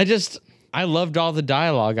 I loved all the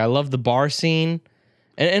dialogue. I loved the bar scene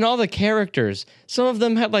and all the characters. Some of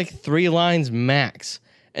them had like 3 lines max.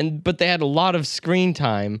 But they had a lot of screen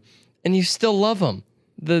time, and you still love them.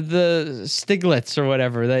 The Stiglitz or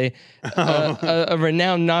whatever, a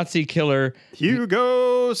renowned Nazi killer,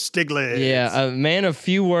 Hugo Stiglitz. Yeah, a man of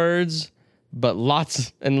few words, but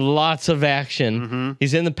lots and lots of action. Mm-hmm.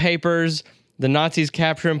 He's in the papers. The Nazis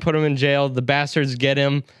capture him, put him in jail. The bastards get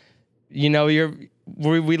him. You know,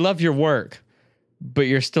 we love your work, but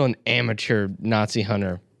you're still an amateur Nazi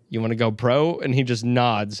hunter. You want to go pro? And he just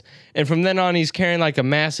nods. And from then on, he's carrying like a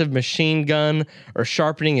massive machine gun or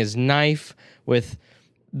sharpening his knife with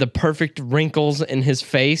the perfect wrinkles in his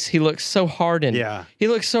face. He looks so hardened. Yeah. He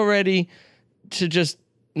looks so ready to just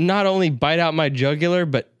not only bite out my jugular,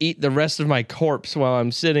 but eat the rest of my corpse while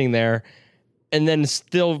I'm sitting there, and then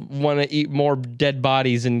still want to eat more dead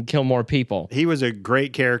bodies and kill more people. He was a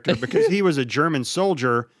great character because he was a German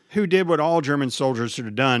soldier who did what all German soldiers should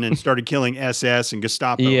have done and started killing SS and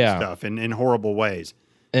Gestapo and stuff in horrible ways.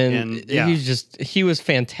 And he was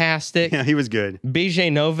fantastic. Yeah, he was good.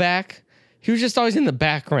 BJ Novak, he was just always in the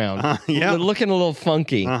background, looking a little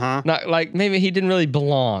funky. Not like maybe he didn't really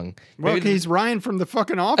belong. Well, maybe he's Ryan from The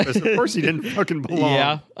Fucking Office. Of course, he didn't fucking belong.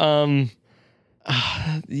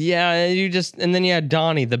 Yeah. And then you had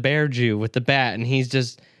Donnie, the bear Jew with the bat, and he's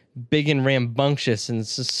just big and rambunctious and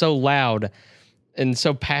so loud and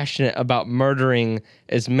so passionate about murdering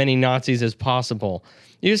as many Nazis as possible.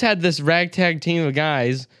 You just had this ragtag team of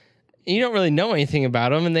guys. You don't really know anything about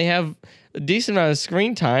them, and they have a decent amount of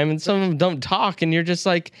screen time, and some of them don't talk, and you're just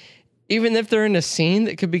like, even if they're in a scene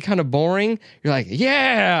that could be kind of boring, you're like,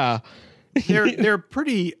 yeah. They're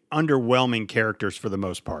pretty underwhelming characters for the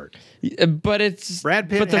most part. But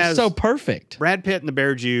they're so perfect. Brad Pitt and the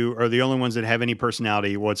Bear Jew are the only ones that have any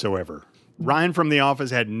personality whatsoever. Ryan from The Office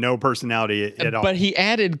had no personality at all. But he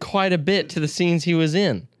added quite a bit to the scenes he was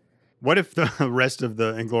in. What if the rest of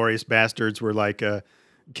the Inglorious Bastards were like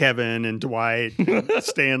Kevin and Dwight, and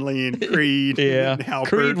Stanley and Creed and Halpert?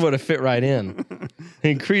 Creed would have fit right in.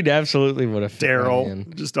 Creed absolutely would have fit right in.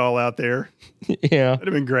 Daryl, just all out there. Yeah. That'd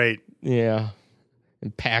have been great. Yeah.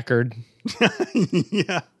 And Packard.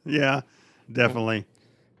 Yeah, definitely.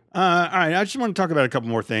 All right, I just want to talk about a couple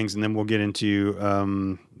more things, and then we'll get into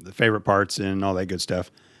the favorite parts and all that good stuff.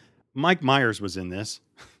 Mike Myers was in this.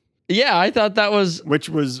 Yeah, I thought that was... Which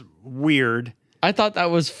was weird. I thought that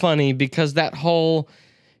was funny because that whole...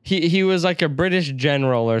 He was like a British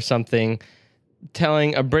general or something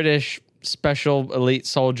telling a British special elite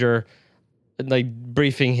soldier, like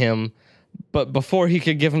briefing him, but before he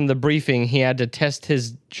could give him the briefing, he had to test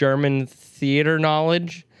his German theater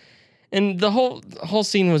knowledge. And the whole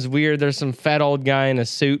scene was weird. There's some fat old guy in a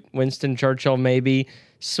suit, Winston Churchill maybe,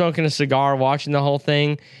 smoking a cigar, watching the whole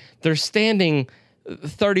thing. They're standing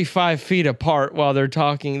 35 feet apart while they're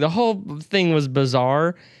talking. The whole thing was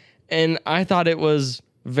bizarre, and I thought it was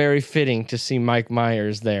very fitting to see Mike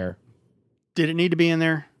Myers there. Did it need to be in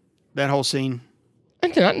there, that whole scene?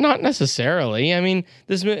 Not necessarily. I mean,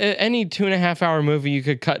 any 2.5 hour movie you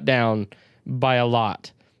could cut down by a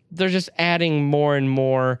lot. They're just adding more and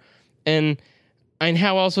more. And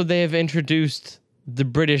how else would they have introduced the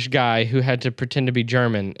British guy who had to pretend to be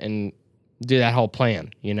German and do that whole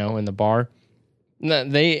plan, in the bar?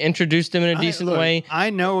 They introduced him in a decent way. I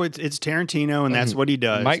know it's Tarantino, and that's what he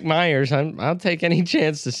does. Mike Myers, I'll take any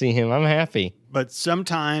chance to see him. I'm happy. But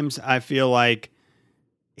sometimes I feel like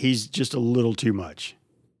he's just a little too much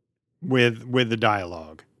with the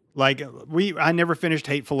dialogue. Like I never finished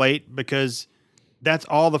Hateful Eight because that's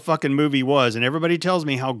all the fucking movie was. And everybody tells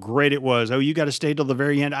me how great it was. Oh, you got to stay till the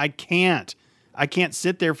very end. I can't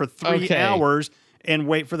sit there for 3 hours and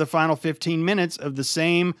wait for the final 15 minutes of the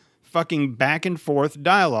same fucking back and forth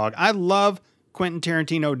dialogue. I love Quentin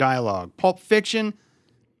Tarantino dialogue. Pulp Fiction,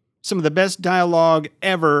 some of the best dialogue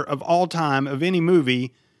ever of all time of any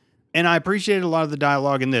movie. And I appreciated a lot of the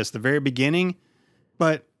dialogue in this, the very beginning.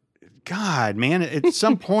 But God, man, at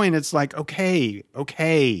some point it's like, okay.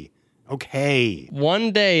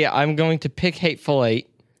 One day I'm going to pick Hateful Eight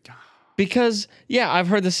because, I've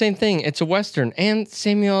heard the same thing. It's a Western and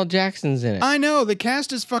Samuel L. Jackson's in it. I know. The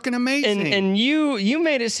cast is fucking amazing. And you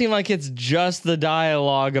made it seem like it's just the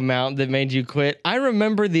dialogue amount that made you quit. I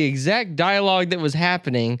remember the exact dialogue that was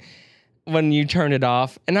happening when you turned it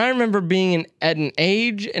off. And I remember being at an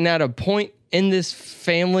age and at a point in this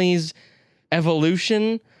family's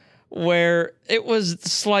evolution where it was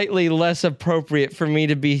slightly less appropriate for me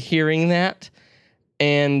to be hearing that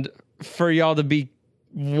and for y'all to be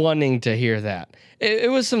wanting to hear that.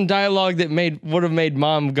 It was some dialogue that would have made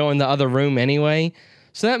mom go in the other room anyway.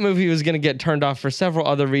 So that movie was going to get turned off for several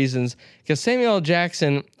other reasons because Samuel L.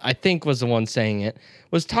 Jackson, I think was the one saying it,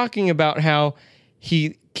 was talking about how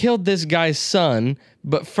he killed this guy's son,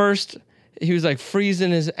 but first he was like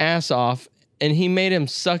freezing his ass off and he made him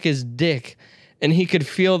suck his dick and he could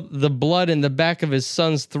feel the blood in the back of his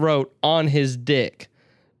son's throat on his dick.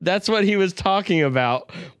 That's what he was talking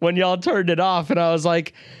about when y'all turned it off. And I was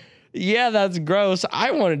like, yeah, that's gross. I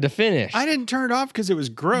wanted to finish. I didn't turn it off because it was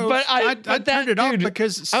gross. But I turned it off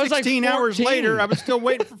because 16 hours later, I was still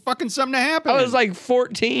waiting for fucking something to happen. I was like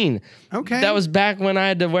 14. Okay. That was back when I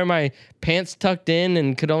had to wear my pants tucked in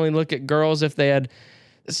and could only look at girls if they had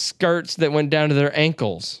skirts that went down to their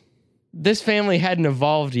ankles. This family hadn't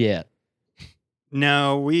evolved yet.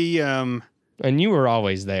 No, we... And you were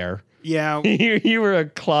always there. Yeah. You were a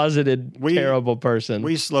closeted, terrible person.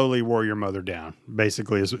 We slowly wore your mother down,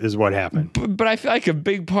 basically, is what happened. But I feel like a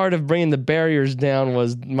big part of bringing the barriers down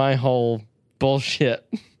was my whole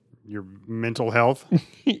bullshit. Your mental health?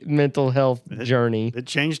 Mental health journey. It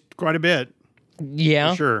changed quite a bit.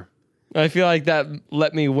 Yeah. For sure. I feel like that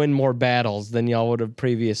let me win more battles than y'all would have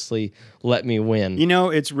previously let me win. You know,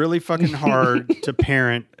 it's really fucking hard to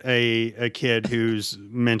parent a kid who's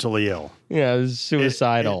mentally ill. Yeah,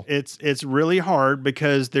 suicidal. It's really hard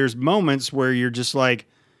because there's moments where you're just like,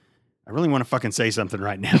 I really want to fucking say something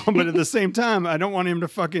right now, but at the same time, I don't want him to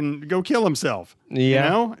fucking go kill himself. Yeah. You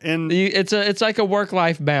know? And it's like a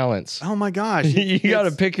work-life balance. Oh my gosh. You got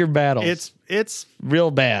to pick your battles. It's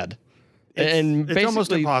real bad. It's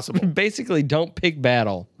almost impossible. Basically, don't pick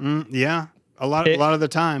battle. Yeah, a lot of the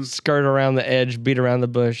time. Skirt around the edge, beat around the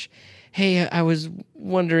bush. Hey, I was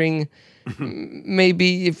wondering,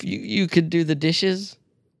 maybe if you could do the dishes.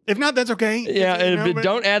 If not, that's okay. Yeah, but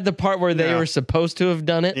don't add the part where they were supposed to have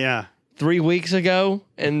done it. Yeah. 3 weeks ago,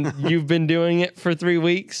 and you've been doing it for 3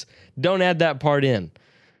 weeks. Don't add that part in.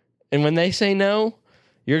 And when they say no,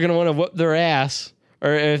 you're gonna want to whoop their ass.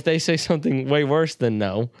 Or if they say something way worse than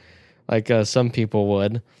no, like some people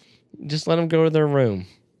would, just let them go to their room.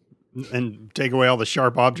 And take away all the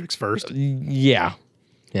sharp objects first. Yeah.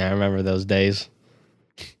 Yeah, I remember those days.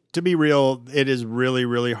 To be real, it is really,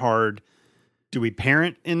 really hard. Do we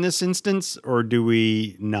parent in this instance or do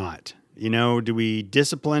we not? You know, do we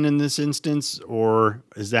discipline in this instance or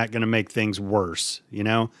is that going to make things worse? You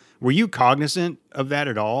know, were you cognizant of that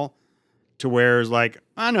at all? To where it's like,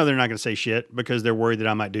 I know they're not going to say shit because they're worried that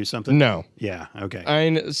I might do something. No. Yeah. Okay. I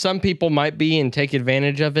mean, some people might be and take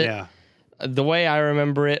advantage of it. Yeah. The way I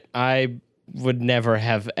remember it, I would never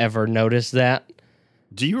have ever noticed that.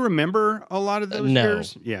 Do you remember a lot of those No.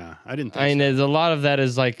 years? Yeah. I didn't think so. A lot of that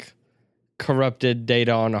is like corrupted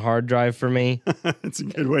data on a hard drive for me. That's a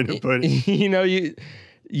good way to put it.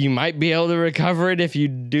 You might be able to recover it if you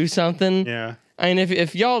do something. Yeah. I mean,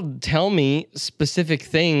 if y'all tell me specific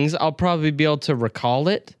things, I'll probably be able to recall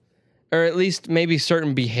it, or at least maybe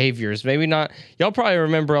certain behaviors. Maybe not. Y'all probably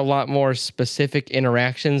remember a lot more specific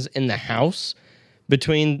interactions in the house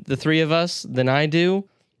between the three of us than I do.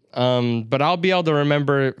 But I'll be able to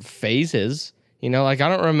remember phases. Like I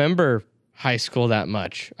don't remember high school that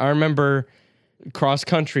much. I remember cross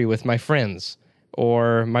country with my friends,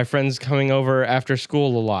 or my friends coming over after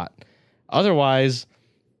school a lot. Otherwise,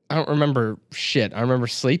 I don't remember shit. I remember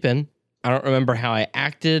sleeping. I don't remember how I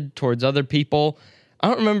acted towards other people. I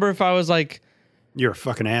don't remember if I was like... You're a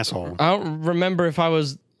fucking asshole. I don't remember if I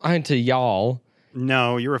was into y'all.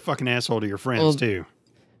 No, you're a fucking asshole to your friends, too.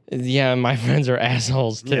 Yeah, my friends are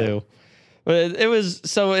assholes, too. Yeah. But it was...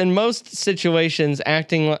 So in most situations,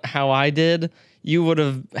 acting how I did, you would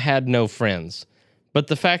have had no friends. But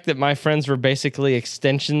the fact that my friends were basically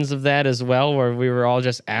extensions of that as well, where we were all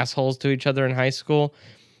just assholes to each other in high school,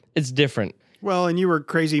 it's different. Well, and you were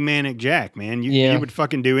crazy manic Jack, man. You would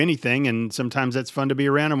fucking do anything, and sometimes that's fun to be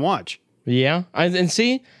around and watch. Yeah. I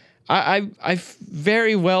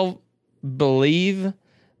very well believe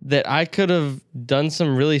that I could have done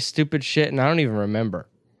some really stupid shit, and I don't even remember.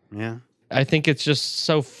 Yeah. I think it's just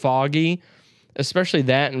so foggy, especially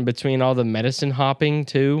that, and between all the medicine hopping,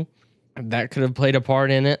 too. That could have played a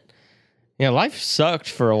part in it. Life sucked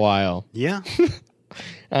for a while. Yeah.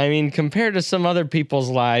 I mean, compared to some other people's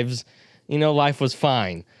lives, life was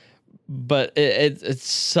fine. But it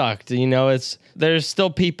sucked. There's still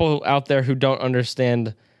people out there who don't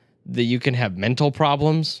understand that you can have mental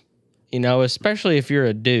problems, especially if you're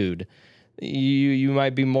a dude. You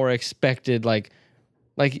might be more expected, like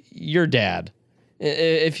your dad.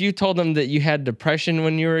 If you told him that you had depression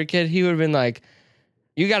when you were a kid, he would have been like,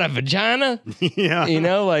 you got a vagina? Yeah.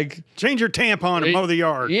 Change your tampon and mow the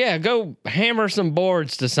yard. Yeah, go hammer some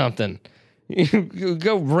boards to something.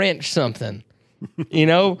 Go wrench something.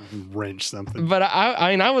 Wrench something. But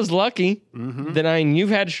I was lucky that you've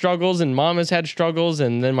had struggles, and mom has had struggles,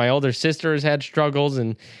 and then my older sister has had struggles,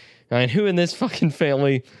 and who in this fucking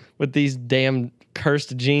family with these damn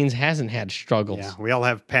cursed genes hasn't had struggles? Yeah, we all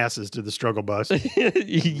have passes to the struggle bus. Ride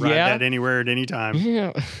that anywhere at any time.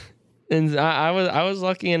 Yeah. And I was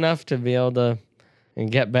lucky enough to be able to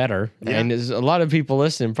get better. Yeah. And a lot of people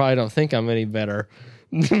listening probably don't think I'm any better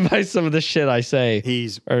by some of the shit I say.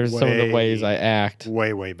 Some of the ways I act.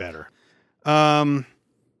 Way, way better. All right,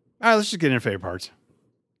 let's just get into favorite parts.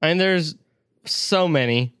 And there's so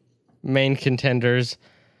many main contenders.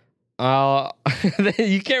 You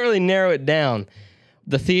can't really narrow it down.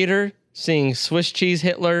 The theater, seeing Swiss cheese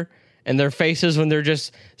Hitler and their faces when they're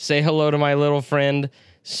just say hello to my little friend,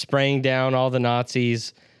 spraying down all the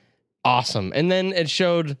Nazis. Awesome. And then it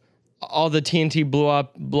showed all the TNT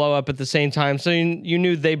blow up at the same time. So you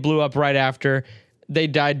knew they blew up right after. They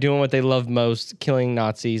died doing what they loved most, killing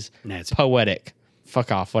Nazis. Poetic.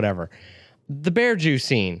 Fuck off, whatever. The bear Jew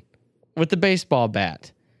scene with the baseball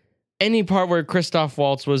bat. Any part where Christoph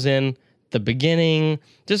Waltz was in, the beginning,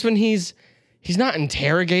 just when he's not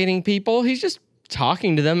interrogating people, he's just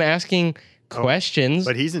talking to them, asking questions.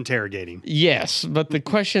 But he's interrogating. Yes, but the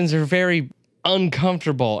questions are very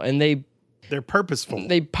uncomfortable, and they're purposeful.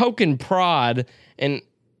 They poke and prod, and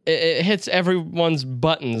it hits everyone's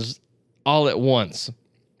buttons all at once.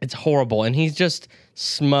 It's horrible, and he's just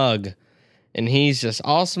smug, and he's just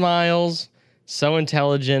all smiles, so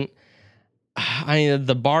intelligent.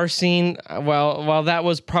 The bar scene, while that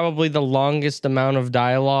was probably the longest amount of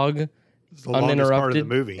dialogue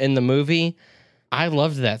uninterrupted in the movie, I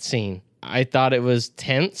loved that scene. I thought it was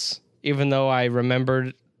tense, even though I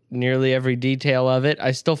remembered nearly every detail of it.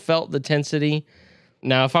 I still felt the tensity.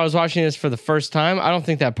 Now, if I was watching this for the first time, I don't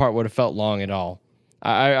think that part would have felt long at all.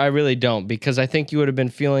 I really don't, because I think you would have been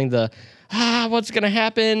feeling the, what's going to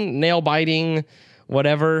happen? Nail biting,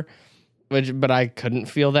 whatever. But I couldn't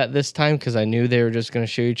feel that this time because I knew they were just going to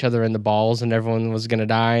shoot each other in the balls and everyone was going to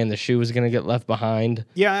die and the shoe was going to get left behind.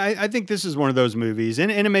 Yeah, I think this is one of those movies, and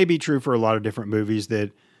it may be true for a lot of different movies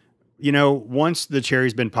that, once the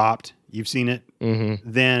cherry's been popped, you've seen it,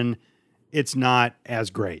 then it's not as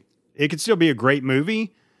great. It could still be a great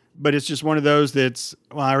movie, but it's just one of those that's,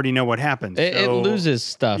 I already know what happens. It loses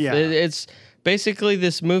stuff. Yeah. It's basically,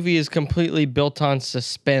 this movie is completely built on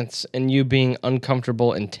suspense and you being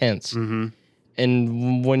uncomfortable and tense. Mm-hmm.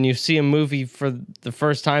 And when you see a movie for the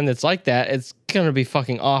first time that's like that, it's going to be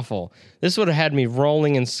fucking awful. This would have had me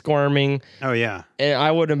rolling and squirming. Oh, yeah. And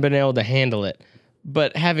I wouldn't have been able to handle it.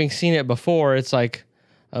 But having seen it before, it's like,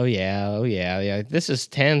 oh, yeah, this is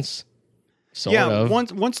tense. Sort of.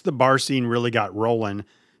 Once the bar scene really got rolling,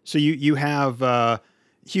 so you have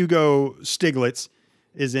Hugo Stiglitz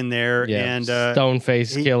is in there, and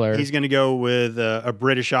stone-faced killer. He's going to go with a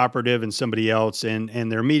British operative and somebody else,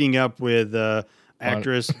 and they're meeting up with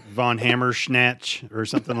actress Von Hammerschnatch or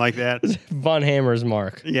something like that. Von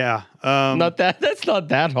Hammersmark. Yeah, That's not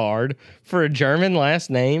that hard for a German last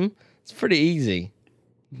name. It's pretty easy.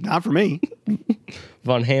 Not for me.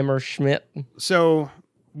 Von Hammerschmidt. So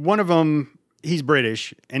one of them, he's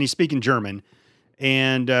British and he's speaking German,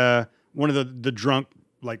 and one of the drunk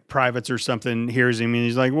like privates or something hears him and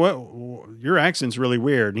he's like, "What? Your accent's really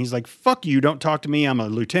weird." And he's like, "Fuck you! Don't talk to me. I'm a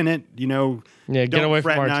lieutenant. Yeah, get don't away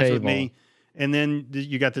from our fraternize table. with me." And then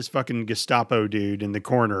you got this fucking Gestapo dude in the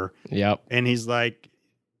corner. Yep. And he's like,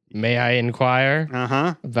 "May I inquire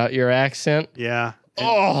about your accent?" Yeah.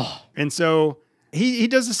 Oh. And so he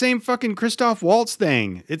does the same fucking Christoph Waltz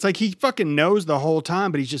thing. It's like he fucking knows the whole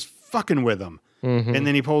time, but he's just fucking with him. Mm-hmm. And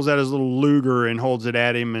then he pulls out his little Luger and holds it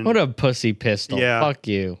at him. And what a pussy pistol. Yeah. Fuck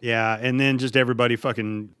you. Yeah. And then just everybody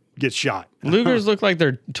fucking gets shot. Lugers look like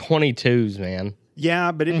they're 22s, man.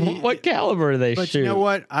 Yeah, but what caliber are they shoot? But you know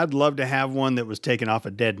what? I'd love to have one that was taken off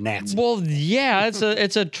a dead Nazi. Well, yeah, it's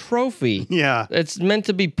a trophy. Yeah. It's meant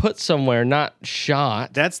to be put somewhere, not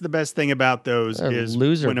shot. That's the best thing about those is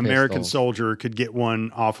when an American soldier could get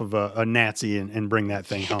one off of a Nazi and bring that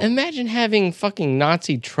thing home. Imagine having fucking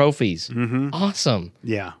Nazi trophies. Mm-hmm. Awesome.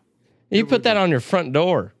 Yeah. You put that on your front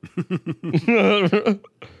door.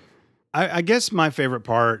 I guess my favorite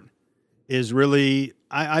part is really...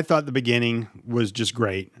 I thought the beginning was just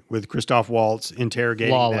great with Christoph Waltz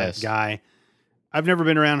interrogating that guy. I've never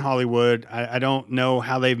been around Hollywood. I don't know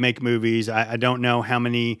how they make movies. I don't know how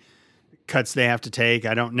many cuts they have to take.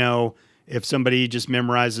 I don't know if somebody just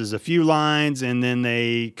memorizes a few lines and then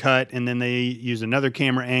they cut and then they use another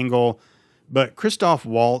camera angle. But Christoph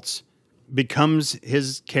Waltz becomes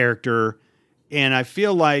his character, and I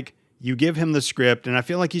feel like you give him the script, and I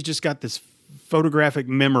feel like he's just got this photographic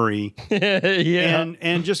memory. Yeah.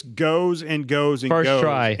 And just goes and goes and First goes.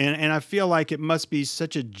 try. And I feel like it must be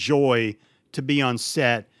such a joy to be on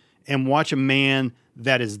set and watch a man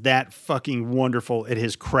that is that fucking wonderful at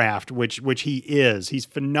his craft, which he is. He's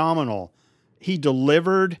phenomenal. He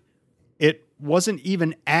delivered. It wasn't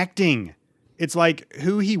even acting. It's like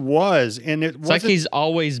who he was. And it's like he's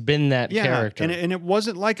always been that character. And it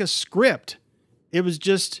wasn't like a script. It was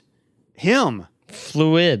just him.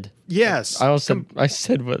 Fluid. Yes. I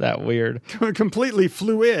said what that weird. Completely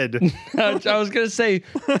fluid. I was going to say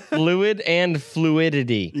fluid and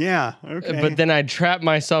fluidity. Yeah. Okay. But then I trapped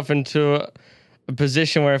myself into a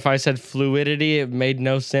position where if I said fluidity, it made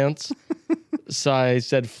no sense. So I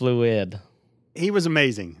said fluid. He was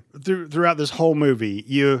amazing throughout this whole movie.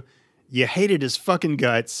 You hated his fucking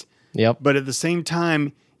guts. Yep. But at the same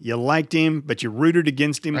time, you liked him, but you rooted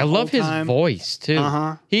against him. I love his voice too.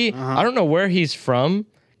 I don't know where he's from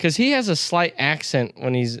because he has a slight accent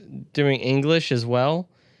when he's doing English as well.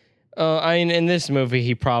 I mean, in this movie,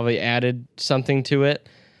 he probably added something to it,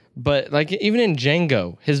 but like even in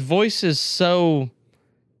Django, his voice is so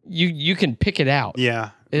you can pick it out. Yeah,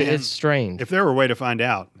 it's strange. If there were a way to find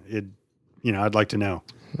out, I'd like to know.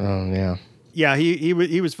 Oh yeah, yeah. He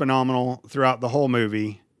was phenomenal throughout the whole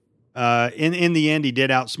movie. In the end, he did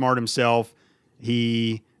outsmart himself.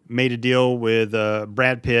 He made a deal with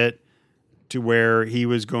Brad Pitt to where he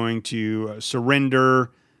was going to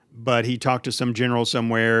surrender, but he talked to some general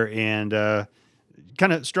somewhere and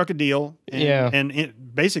kind of struck a deal. And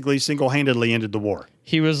it basically single-handedly ended the war.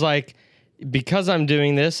 He was like, because I'm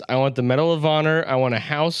doing this, I want the Medal of Honor. I want a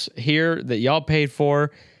house here that y'all paid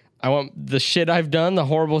for. I want the shit I've done, the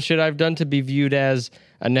horrible shit I've done, to be viewed as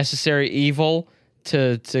a necessary evil.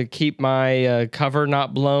 To keep my cover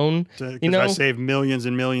not blown. Because I saved millions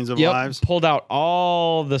and millions of lives. Pulled out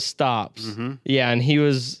all the stops. Mm-hmm. Yeah, and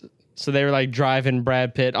so they were like driving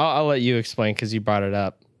Brad Pitt. I'll let you explain because you brought it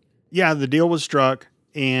up. Yeah, the deal was struck,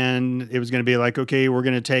 and it was going to be like, okay, we're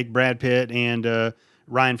going to take Brad Pitt and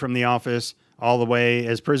Ryan from The Office all the way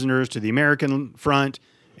as prisoners to the American front,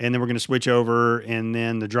 and then we're going to switch over, and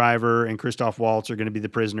then the driver and Christoph Waltz are going to be the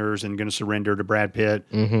prisoners and going to surrender to Brad Pitt.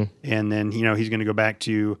 Mm-hmm. And then, he's going to go back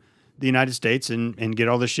to the United States and get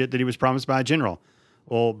all the shit that he was promised by a general.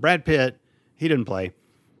 Well, Brad Pitt, he didn't play.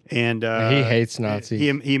 And he hates Nazis. He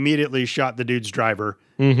immediately shot the dude's driver,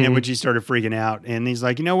 in which he started freaking out. And he's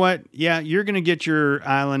like, you know what? Yeah, you're going to get your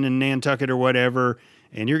island in Nantucket or whatever,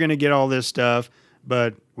 and you're going to get all this stuff.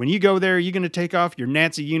 But when you go there, you're going to take off your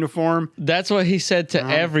Nazi uniform. That's what he said to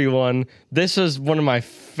everyone. This was one of my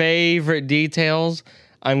favorite details.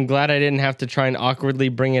 I'm glad I didn't have to try and awkwardly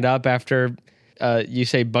bring it up after you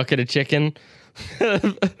say bucket of chicken.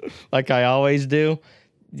 like I always do.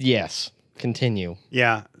 Yes. Continue.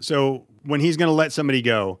 Yeah. So when he's going to let somebody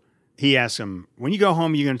go, he asks him, when you go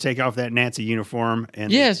home, you're going to take off that Nazi uniform?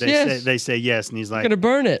 And Yes, they say yes. And he's I'm like, going to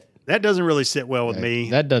burn it. that doesn't really sit well with me.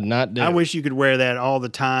 That does not do. I wish you could wear that all the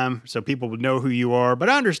time so people would know who you are. But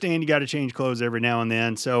I understand you got to change clothes every now and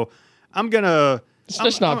then. So It's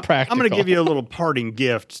just not practical. I'm going to give you a little parting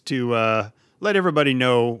gift to let everybody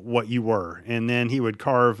know what you were. And then he would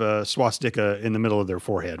carve a swastika in the middle of their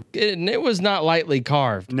forehead. And it was not lightly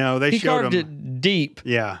carved. No, he showed carved it deep.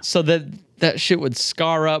 Yeah. So that shit would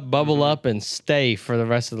scar up, bubble up, and stay for the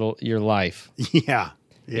rest of your life. Yeah.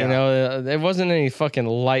 You know, there wasn't any fucking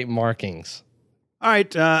light markings. All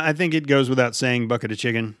right. I think it goes without saying, bucket of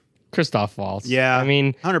chicken. Christoph Waltz. Yeah. I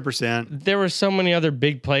mean, 100%. there were so many other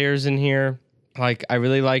big players in here. Like, I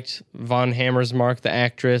really liked Von Hammersmark, the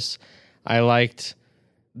actress. I liked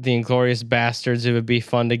the Inglorious Basterds. It would be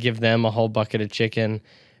fun to give them a whole bucket of chicken.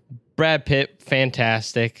 Brad Pitt,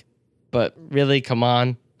 fantastic. But really, come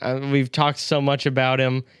on. We've talked so much about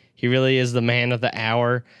him. He really is the man of the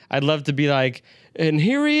hour. I'd love to be like, and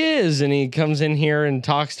here he is. And he comes in here and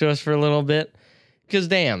talks to us for a little bit. Because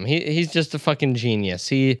damn, he's just a fucking genius.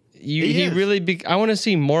 He really, I want to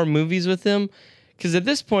see more movies with him. Because at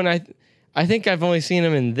this point, I think I've only seen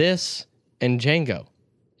him in this and Django.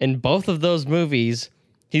 In both of those movies,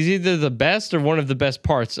 he's either the best or one of the best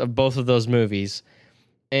parts of both of those movies.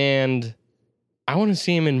 And I want to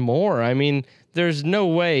see him in more. I mean, there's no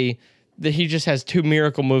way that he just has 2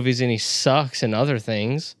 miracle movies and he sucks in other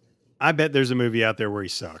things. I bet there's a movie out there where he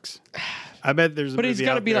sucks. I bet there's a movie out there. But he's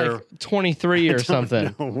got to be like 23 or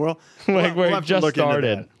something. Well, like where he just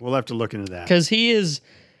started. We'll have to look into that. Because he is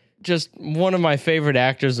just one of my favorite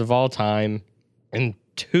actors of all time and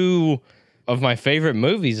 2 of my favorite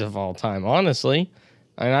movies of all time, honestly.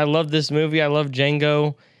 And I love this movie. I love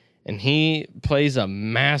Django. And he plays a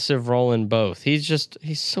massive role in both. He's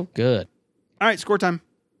so good. All right, score time.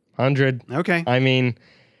 100. Okay. I mean,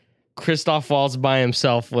 Christoph Waltz by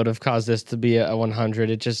himself would have caused this to be a 100.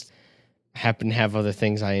 It just happened to have other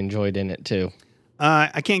things I enjoyed in it, too.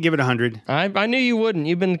 I can't give it 100. I knew you wouldn't.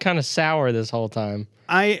 You've been kind of sour this whole time.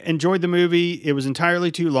 I enjoyed the movie. It was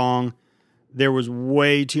entirely too long. There was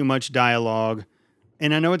way too much dialogue.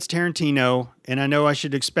 And I know it's Tarantino, and I know I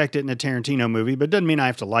should expect it in a Tarantino movie, but it doesn't mean I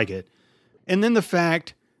have to like it. And then the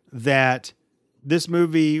fact that this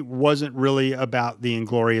movie wasn't really about the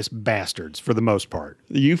Inglorious Basterds for the most part.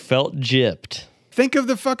 You felt gypped. Think of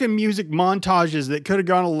the fucking music montages that could have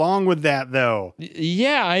gone along with that, though.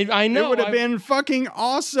 Yeah, I know. It would have been fucking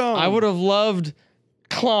awesome. I would have loved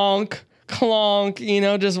clonk,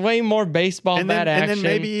 just way more baseball bat action. And then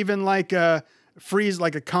maybe even like freeze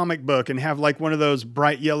like a comic book and have like one of those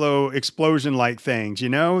bright yellow explosion-like things,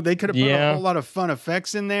 They could have put a whole lot of fun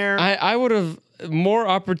effects in there. I would have more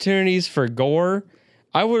opportunities for gore.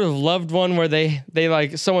 I would have loved one where they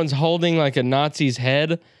like someone's holding like a Nazi's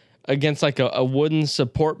head against like a wooden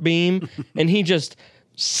support beam and he just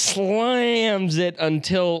slams it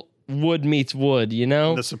until wood meets wood,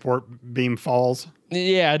 The support beam falls.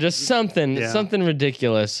 Yeah, just something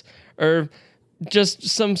ridiculous. Or just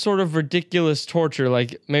some sort of ridiculous torture,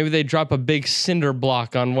 like maybe they drop a big cinder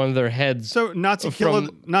block on one of their heads. So Nazi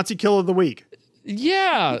kill of the week.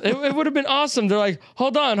 Yeah, it would have been awesome. They're like,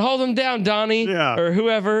 hold him down, Donnie, or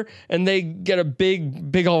whoever, and they get a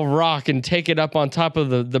big old rock and take it up on top of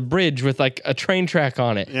the bridge with like a train track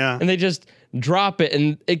on it. Yeah, and they just drop it,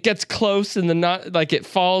 and it gets close, and it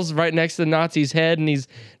falls right next to the Nazi's head, and he's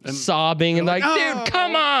sobbing and like, dude,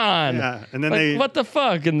 come on. Yeah, and then what the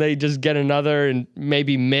fuck? And they just get another and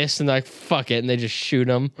maybe miss, and they're like, fuck it, and they just shoot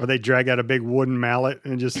him. Or they drag out a big wooden mallet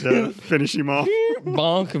and just finish him off.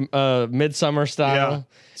 Bonk, Midsummer style.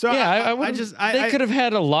 Yeah. So they could have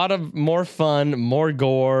had a lot of more fun, more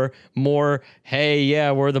gore, more, hey,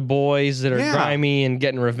 yeah, we're the boys that are grimy and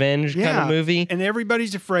getting revenge kind of movie. And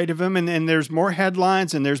everybody's afraid of him, and there's more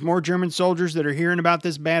headlines, and there's more German soldiers that are hearing about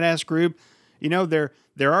this badass group. They're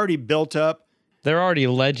already built up. They're already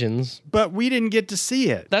legends. But we didn't get to see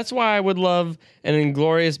it. That's why I would love an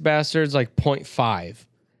Inglorious Basterds like 0.5.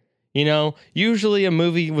 Usually a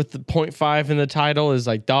movie with the 0.5 in the title is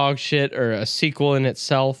like dog shit or a sequel in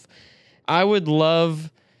itself. I would love,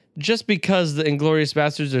 just because the Inglorious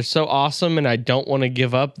Basterds are so awesome and I don't want to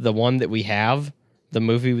give up the one that we have, the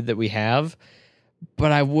movie that we have,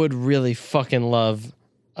 but I would really fucking love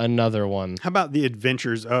another one. How about the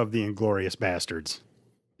adventures of the Inglorious Basterds?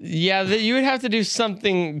 Yeah, you would have to do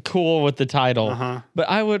something cool with the title, but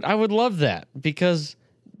I would love that because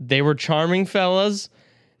they were charming fellas.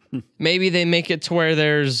 Maybe they make it to where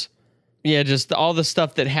there's Yeah, just all the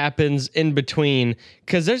stuff that happens in between,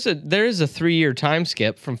 because there is a 3-year time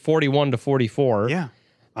skip from 41 to 44. Yeah,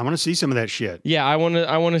 I want to see some of that shit. Yeah, I want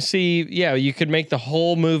to see. Yeah, you could make the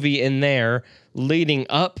whole movie in there leading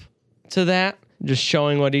up to that, just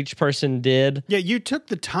showing what each person did. Yeah, you took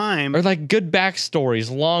the time, or like good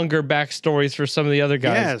backstories, longer backstories for some of the other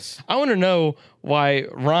guys. Yes, I want to know why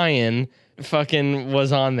Ryan fucking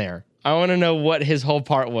was on there. I want to know what his whole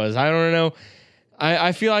part was. I don't know.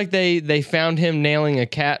 I feel like they found him nailing a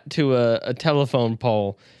cat to a telephone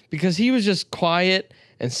pole because he was just quiet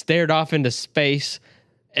and stared off into space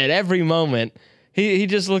at every moment. He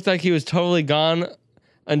just looked like he was totally gone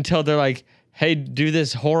until they're like, hey, do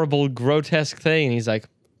this horrible, grotesque thing. And he's like,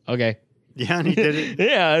 okay. Yeah, and he did it.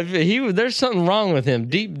 Yeah, there's something wrong with him.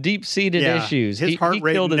 Deep-seated issues. His heart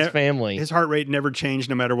rate killed his family. His heart rate never changed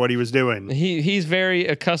no matter what he was doing. He's very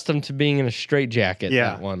accustomed to being in a straitjacket,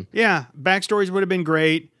 that one. Yeah, backstories would have been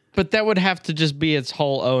great. But that would have to just be its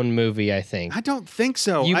whole own movie, I think. I don't think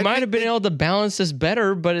so. You might have been able to balance this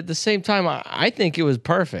better, but at the same time, I think it was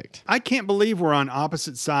perfect. I can't believe we're on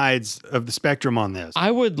opposite sides of the spectrum on this. I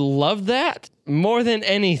would love that more than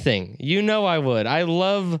anything. You know I would. I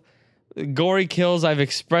love gory kills. I've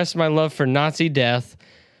expressed my love for Nazi death.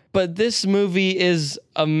 But this movie is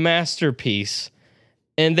a masterpiece.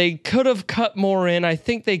 And they could have cut more in. I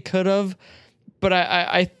think they could have. But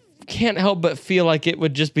I can't help but feel like it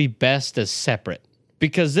would just be best as separate.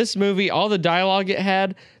 Because this movie, all the dialogue it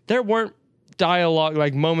had, there weren't dialogue,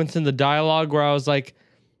 like moments in the dialogue where I was like,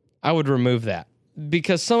 I would remove that.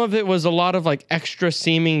 Because some of it was a lot of like extra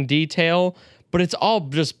seeming detail, but it's all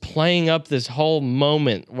just playing up this whole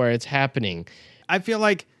moment where it's happening. I feel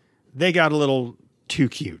like they got a little too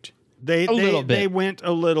cute. They went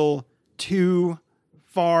a little too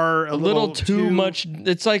far, a little too much.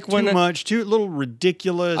 It's like when too little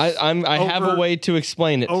ridiculous. I have a way to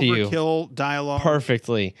explain it to you. Overkill dialogue.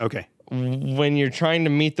 Perfectly. Okay. When you're trying to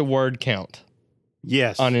meet the word count.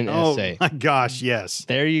 Yes. On an essay. Oh my gosh, yes.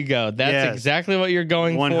 There you go. That's exactly what you're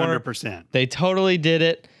going 100%. for. 100%. They totally did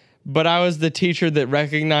it. But I was the teacher that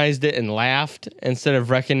recognized it and laughed instead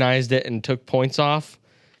of recognized it and took points off.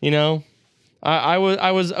 You know, I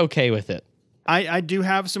was okay with it. I do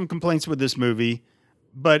have some complaints with this movie,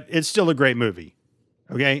 but it's still a great movie.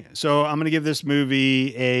 Okay, so I'm going to give this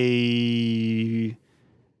movie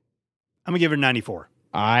I'm going to give it a 94.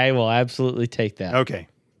 I will absolutely take that. Okay.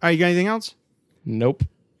 All right, you got anything else? Nope.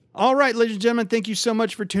 All right, ladies and gentlemen, thank you so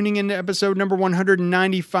much for tuning in to episode number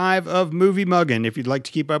 195 of Movie Muggin'. If you'd like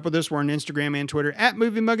to keep up with us, we're on Instagram and Twitter at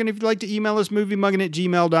Movie Muggin'. If you'd like to email us,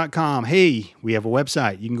 moviemuggin@gmail.com. Hey, we have a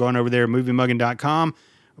website. You can go on over there, moviemuggin.com.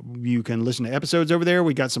 You can listen to episodes over there.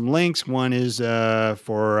 We got some links. One is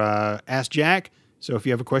for Ask Jack. So if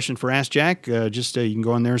you have a question for Ask Jack, you can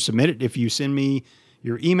go on there and submit it. If you send me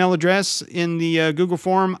your email address in the Google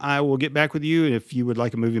form, I will get back with you. If you would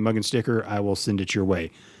like a Movie Muggin' sticker, I will send it your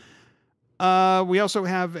way. We also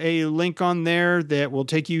have a link on there that will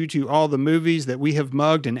take you to all the movies that we have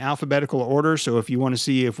mugged in alphabetical order. So if you want to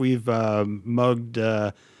see if we've mugged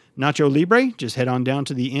Nacho Libre, just head on down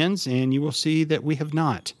to the ends and you will see that we have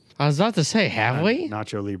not. I was about to say, have we?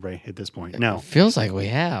 Nacho Libre at this point. No. It feels like we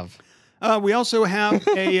have. We also have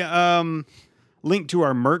a link to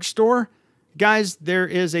our merch store. Guys, there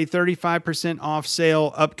is a 35% off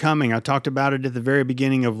sale upcoming. I talked about it at the very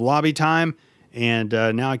beginning of lobby time. And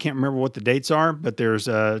now I can't remember what the dates are, but there's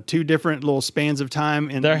 2 different little spans of time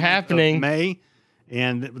in They're happening. May,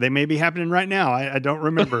 and they may be happening right now. I don't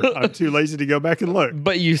remember. I'm too lazy to go back and look.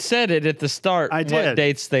 But you said it at the start. I did. What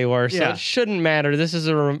dates they were, so it shouldn't matter. This is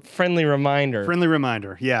a friendly reminder. Friendly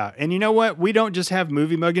reminder, yeah. And you know what? We don't just have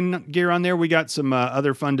movie mugging gear on there. We got some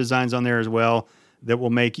other fun designs on there as well that will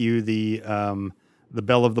make you the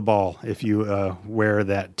belle of the ball if you wear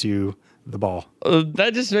that to the ball.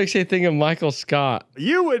 That just makes me think of Michael Scott.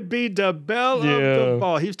 You would be the belle of the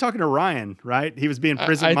ball. He was talking to Ryan, right? He was being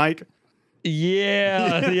Prison Mike.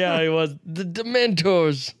 Yeah, he was. The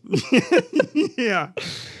Dementors.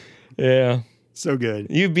 Yeah. So good.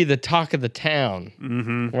 You'd be the talk of the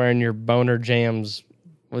town wearing your Boner Jams.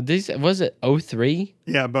 Was it 03?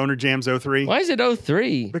 Yeah, Boner Jams 03. Why is it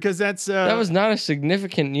 03? Because that's... that was not a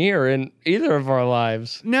significant year in either of our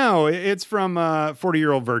lives. No, it's from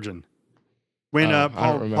 40-Year-Old Virgin. When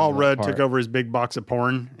Paul Rudd took over his big box of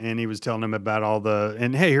porn, and he was telling him about all the...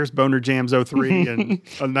 And hey, here's Boner Jams 03, and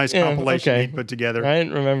a nice compilation he put together. I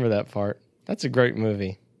didn't remember that part. That's a great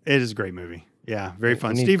movie. It is a great movie. Yeah, very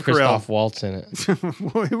fun. Steve Christoph Waltz in it.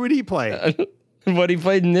 Who would he play? What he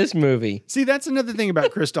played in this movie. See, that's another thing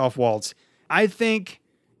about Christoph Waltz. I think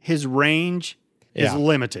his range is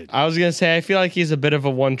limited. I was going to say, I feel like he's a bit of a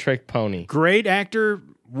one-trick pony. Great actor,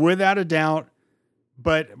 without a doubt.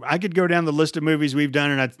 But I could go down the list of movies we've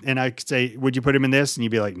done, and I could say, "Would you put him in this?" And you'd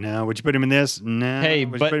be like, "No." Would you put him in this? No. Hey,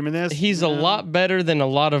 Would but you put him in this? he's No. a lot better than a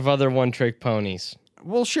lot of other one-trick ponies,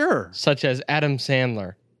 Well, sure. such as Adam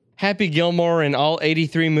Sandler, Happy Gilmore, in all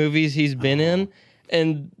 83 movies he's been in,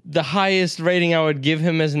 and the highest rating I would give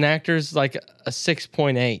him as an actor is like a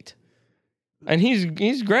 6.8, and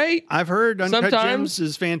he's great. I've heard Uncut Sometimes- Gems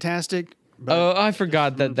is fantastic. But Oh, I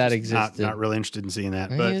forgot that existed. Not really interested in seeing that.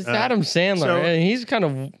 But He's Adam Sandler. so- He's kind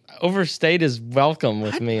of overstayed his welcome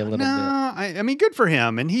with me a little bit. I mean, good for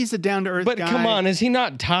him, and he's a down to earth But guy. come on, is he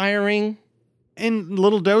not tiring? In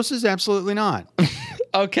little doses, absolutely not.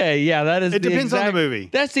 Okay, yeah, that is. It depends on the movie.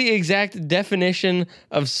 That's the exact definition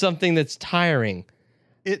of something that's tiring.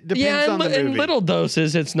 It depends on the movie. In little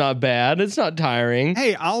doses, it's not bad. It's not tiring.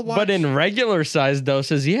 Hey, I'll watch. But in regular sized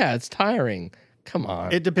doses, yeah, it's tiring. Come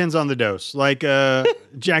on. It depends on the dose. Like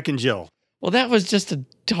Jack and Jill. Well, that was just a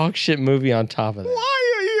dog shit movie on top of that.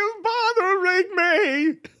 Why are you bothering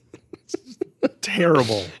me?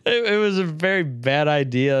 Terrible. It was a very bad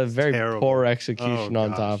idea, very Terrible. poor execution on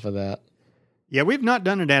gosh. top of that. Yeah, we've not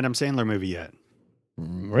done an Adam Sandler movie yet.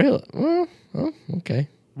 Really? Well, okay.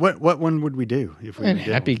 What one would we do if we And did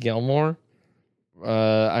Happy Gilmore.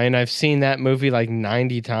 I've seen that movie like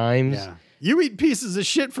 90 times. Yeah. You eat pieces of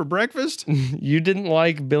shit for breakfast? You didn't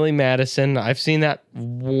like Billy Madison. I've seen that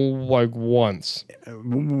like once.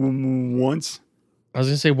 Once? I was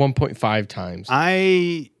going to say 1.5 times.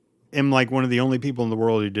 I am like one of the only people in the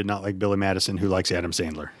world who did not like Billy Madison who likes Adam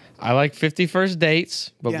Sandler. I like 50 First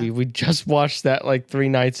Dates, but Yeah. we just watched that like 3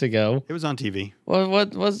 nights ago. It was on TV.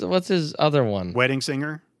 What's his other one? Wedding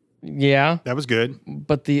Singer. Yeah, That was good.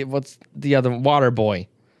 but what's the other Waterboy?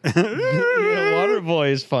 Yeah,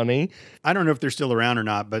 Waterboy is funny. I don't know if they're still around or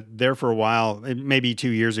not, but there for a while, maybe 2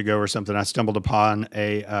 years ago or something, I stumbled upon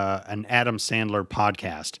an Adam Sandler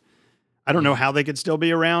podcast. I don't know how they could still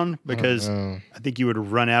be around because I think you would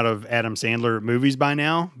have run out of Adam Sandler movies by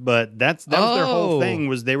now. But that was their whole thing,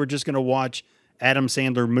 was they were just going to watch Adam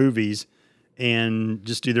Sandler movies and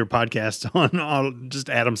just do their podcasts on just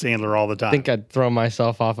Adam Sandler all the time. I think I'd throw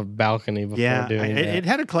myself off a balcony before doing that. It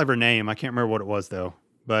had a clever name. I can't remember what it was though.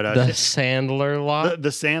 But The Sandler Lot? the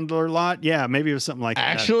Sandler Lot, yeah, maybe it was something like that.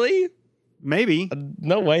 Actually? Maybe.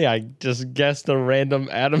 No way I just guessed a random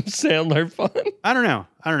Adam Sandler fun. I don't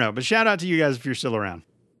know. But shout out to you guys if you're still around.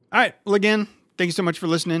 All right. Well, again, thank you so much for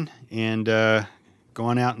listening. And go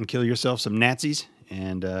on out and kill yourself some Nazis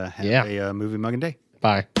and have a movie mugging day.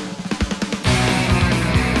 Bye.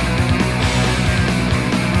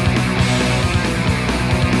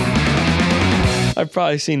 I've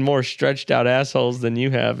probably seen more stretched out assholes than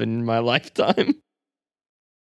you have in my lifetime.